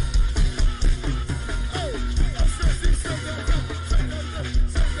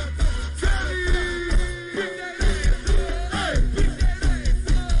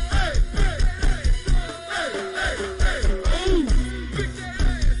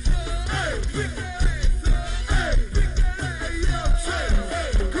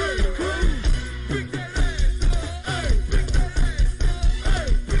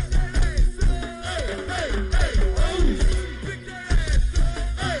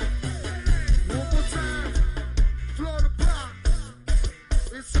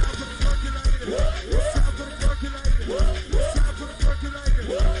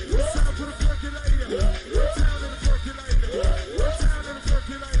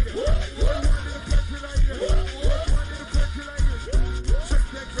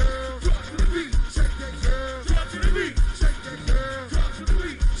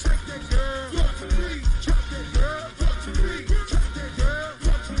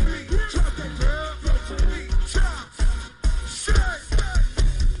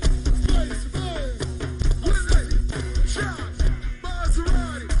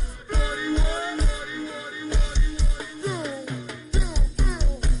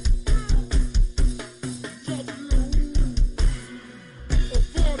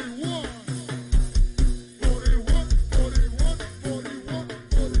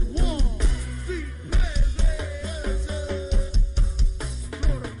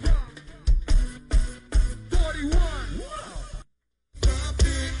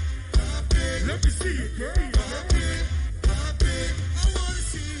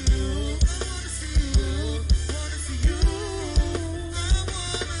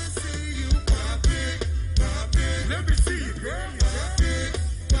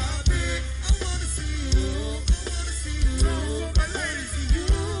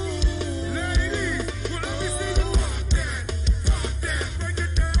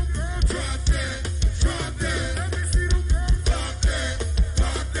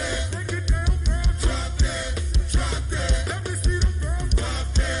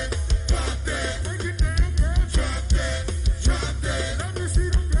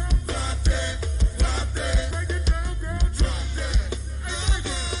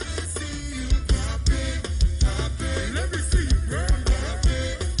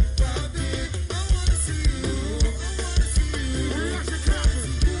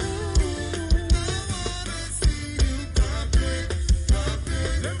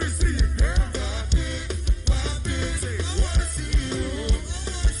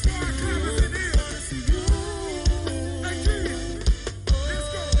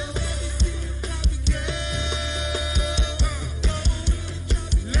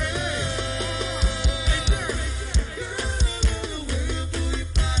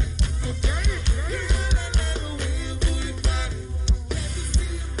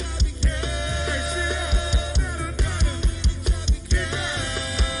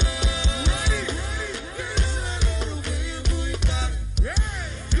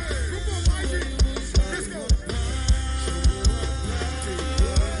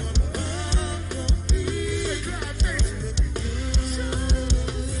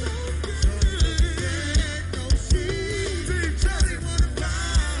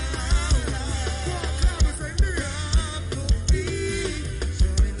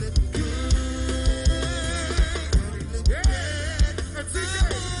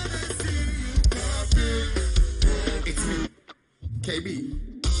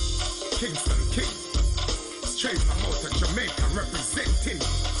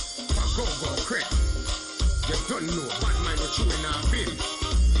 Craig. You don't know, bad man, you're chewing our bin.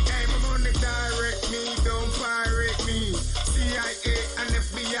 Hey, my money direct me, don't pirate me. CIA and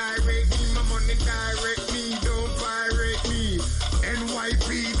FBI rate me, my money direct me, don't pirate me.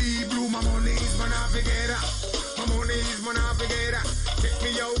 NYPD blue, my money is my navigator. My money is my navigator. Take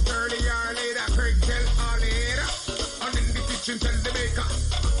me out early or later. Craig tell all later. I'm in the kitchen, tell the baker.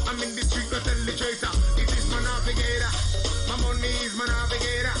 I'm in the street, tell the traitor. It is my navigator. My money is my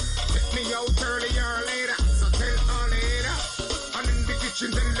navigator. Take me out early or later. So tell all later. I'm in the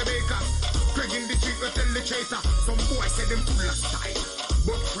kitchen, tell the baker. Craig in the street, tell the traitor. Some boy say them full of style,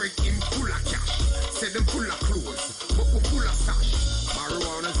 but Craig him full of cash. Say them full of clothes, but we full of stash.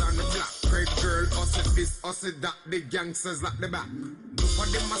 Marijuana's on the block. Craig girl, us at this, us at that. The gangsters at the back. Look for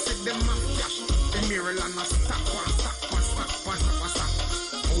them, I said them have cash. The Maryland a stack one, stack one, stack one, stack one, stack.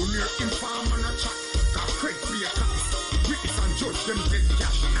 Only inform and a chat. Got Craig play a class. Witness and judge them get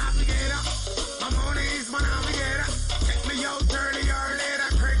cash. Navigator, my money is my navigator. Take me out early or later.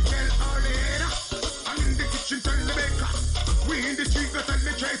 Craig tell all later. I'm in the kitchen, tell the baker. We in the street, go tell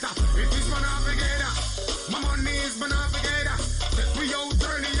the traitor. It is my navigator. My money is my navigator. Take me out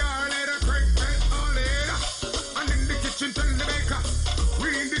early or later. Craig tell all later. I'm in the kitchen, tell the baker.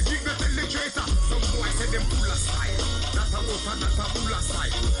 We in the street, go tell the traitor. Some boy say them full of style. That's a butter, that's a full of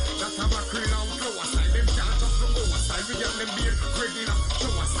style. That's a mackerel and flower style. Them can't talk no over style. We get them beer, Craig in a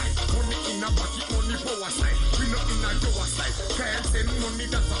shower style. Money in a pocket, money power style. We not in a Joa style. Can't send money,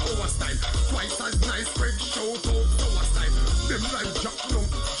 that's a our style. Twice as nice, Craig shout out our style. Them like Jack Long,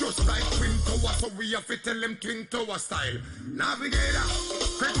 just like Twin Tower. So we have to tell them Twin Tower style. Navigator,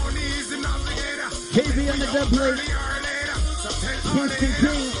 Craig money is the navigator. KB on the dub plate. Kingston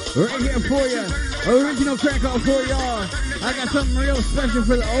King, right here for you. Original crack off for y'all. I got something real special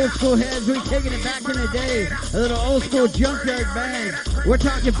for the old school heads. We're taking it back in the day. A little old school junkyard band. We're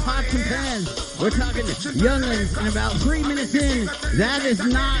talking pots and pans. We're talking youngins. And about 3 minutes in, that is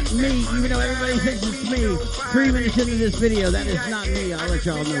not me. Even though everybody thinks it's me. 3 minutes into this video, that is not me. I'll let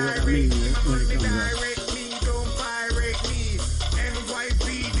y'all know what I mean when it comes up.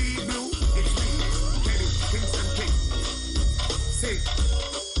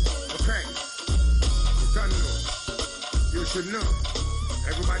 Should know,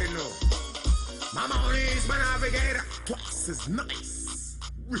 everybody know. My money is my navigator. Twice as nice,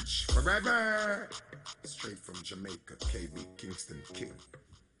 rich forever. Straight from Jamaica, KB Kingston King.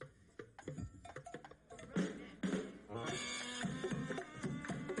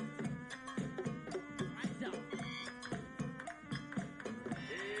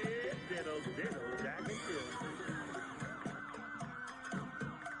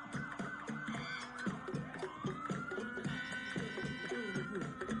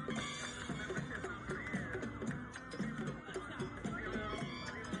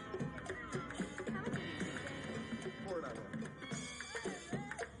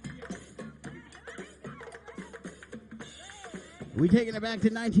 We're taking it back to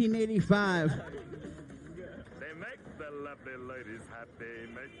 1985.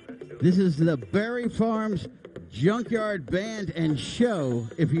 This is the Berry Farms Junkyard Band and Show,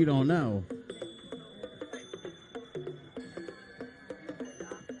 if you don't know.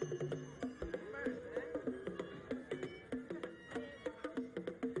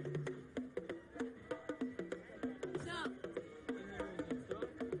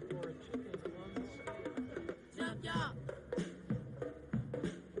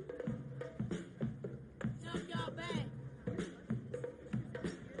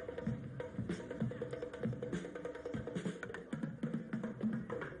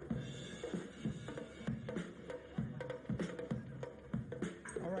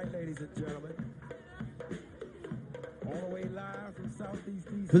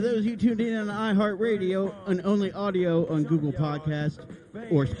 For those of you tuned in on iHeartRadio and only audio on Google Podcast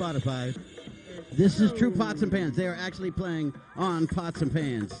or Spotify, this is True Pots and Pans. They are actually playing on Pots and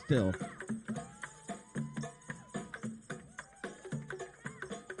Pans still.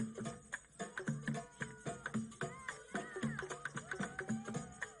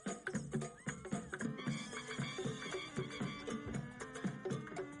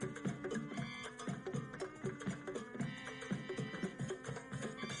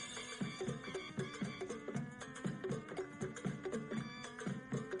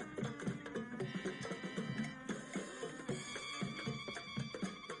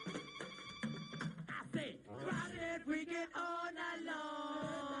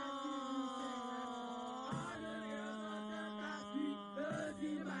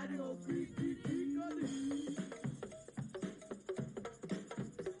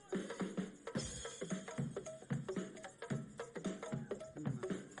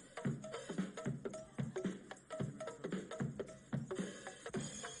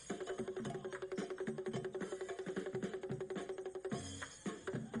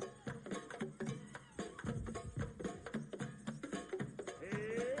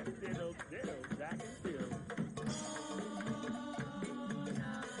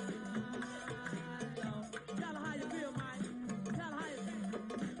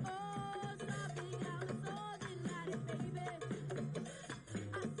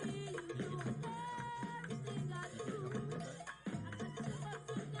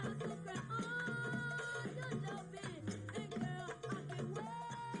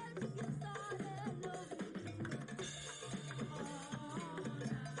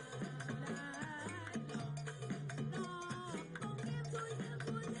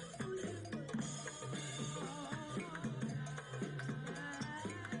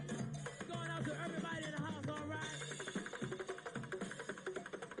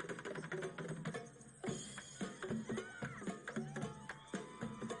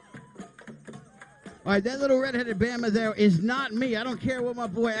 All right, that little redheaded Bama there is not me. I don't care what my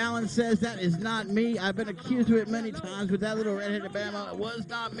boy Alan says. That is not me. I've been accused of it many times, but that little redheaded Bama was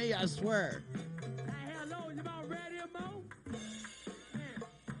not me, I swear. Hello, you about ready, Mo?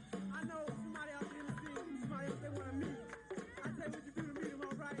 I know somebody out there in the scene, somebody else they want to meet. I tell you what you do to meet them,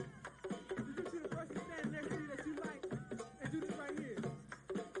 all right? You do to the person standing next to you that you like, and do this right here.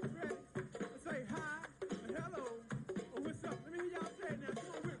 Ready? Let's say hi, and hello, or what's up? Let me hear y'all say it now. Come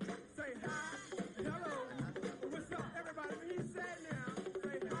on with me. Say hi, and hello, or what's up? Everybody, let me hear you say it now.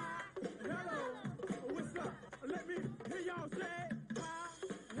 Say hi, and hello, or what's up? Let me hear y'all say it. Hi,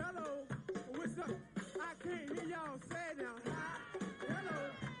 and hello, or what's up? I can't hear y'all say it now. Hi, hello,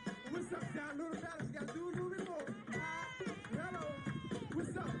 what's up? Sound a little better. You gotta do a little bit more. Hi, hello,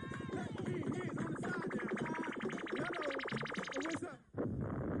 what's up? Let me hear it on the side now. Hi, hello, or what's up?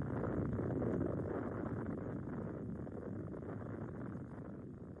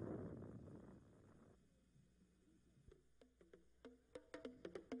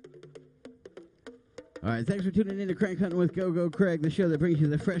 All right, thanks for tuning in to Crank Hunting with Go-Go Craig, the show that brings you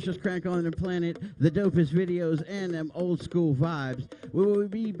the freshest crank on the planet, the dopest videos, and them old school vibes. We will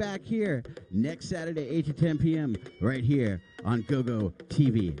be back here next Saturday, 8 to 10 p.m., right here on Go-Go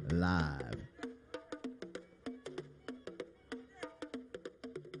TV Live.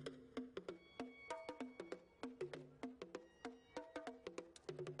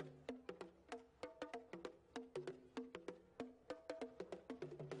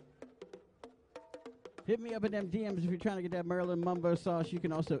 Hit me up in them DMs if you're trying to get that Maryland Mumbo sauce. You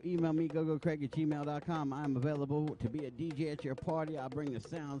can also email me, gogocraig@gmail.com. I'm available to be a DJ at your party. I'll bring the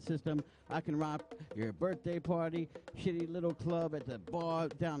sound system. I can rock your birthday party, shitty little club at the bar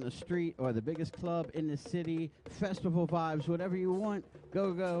down the street, or the biggest club in the city, festival vibes, whatever you want.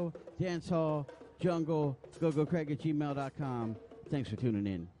 Go-go, dance hall, jungle, gogocraig@gmail.com. Thanks for tuning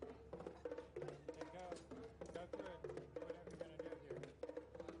in.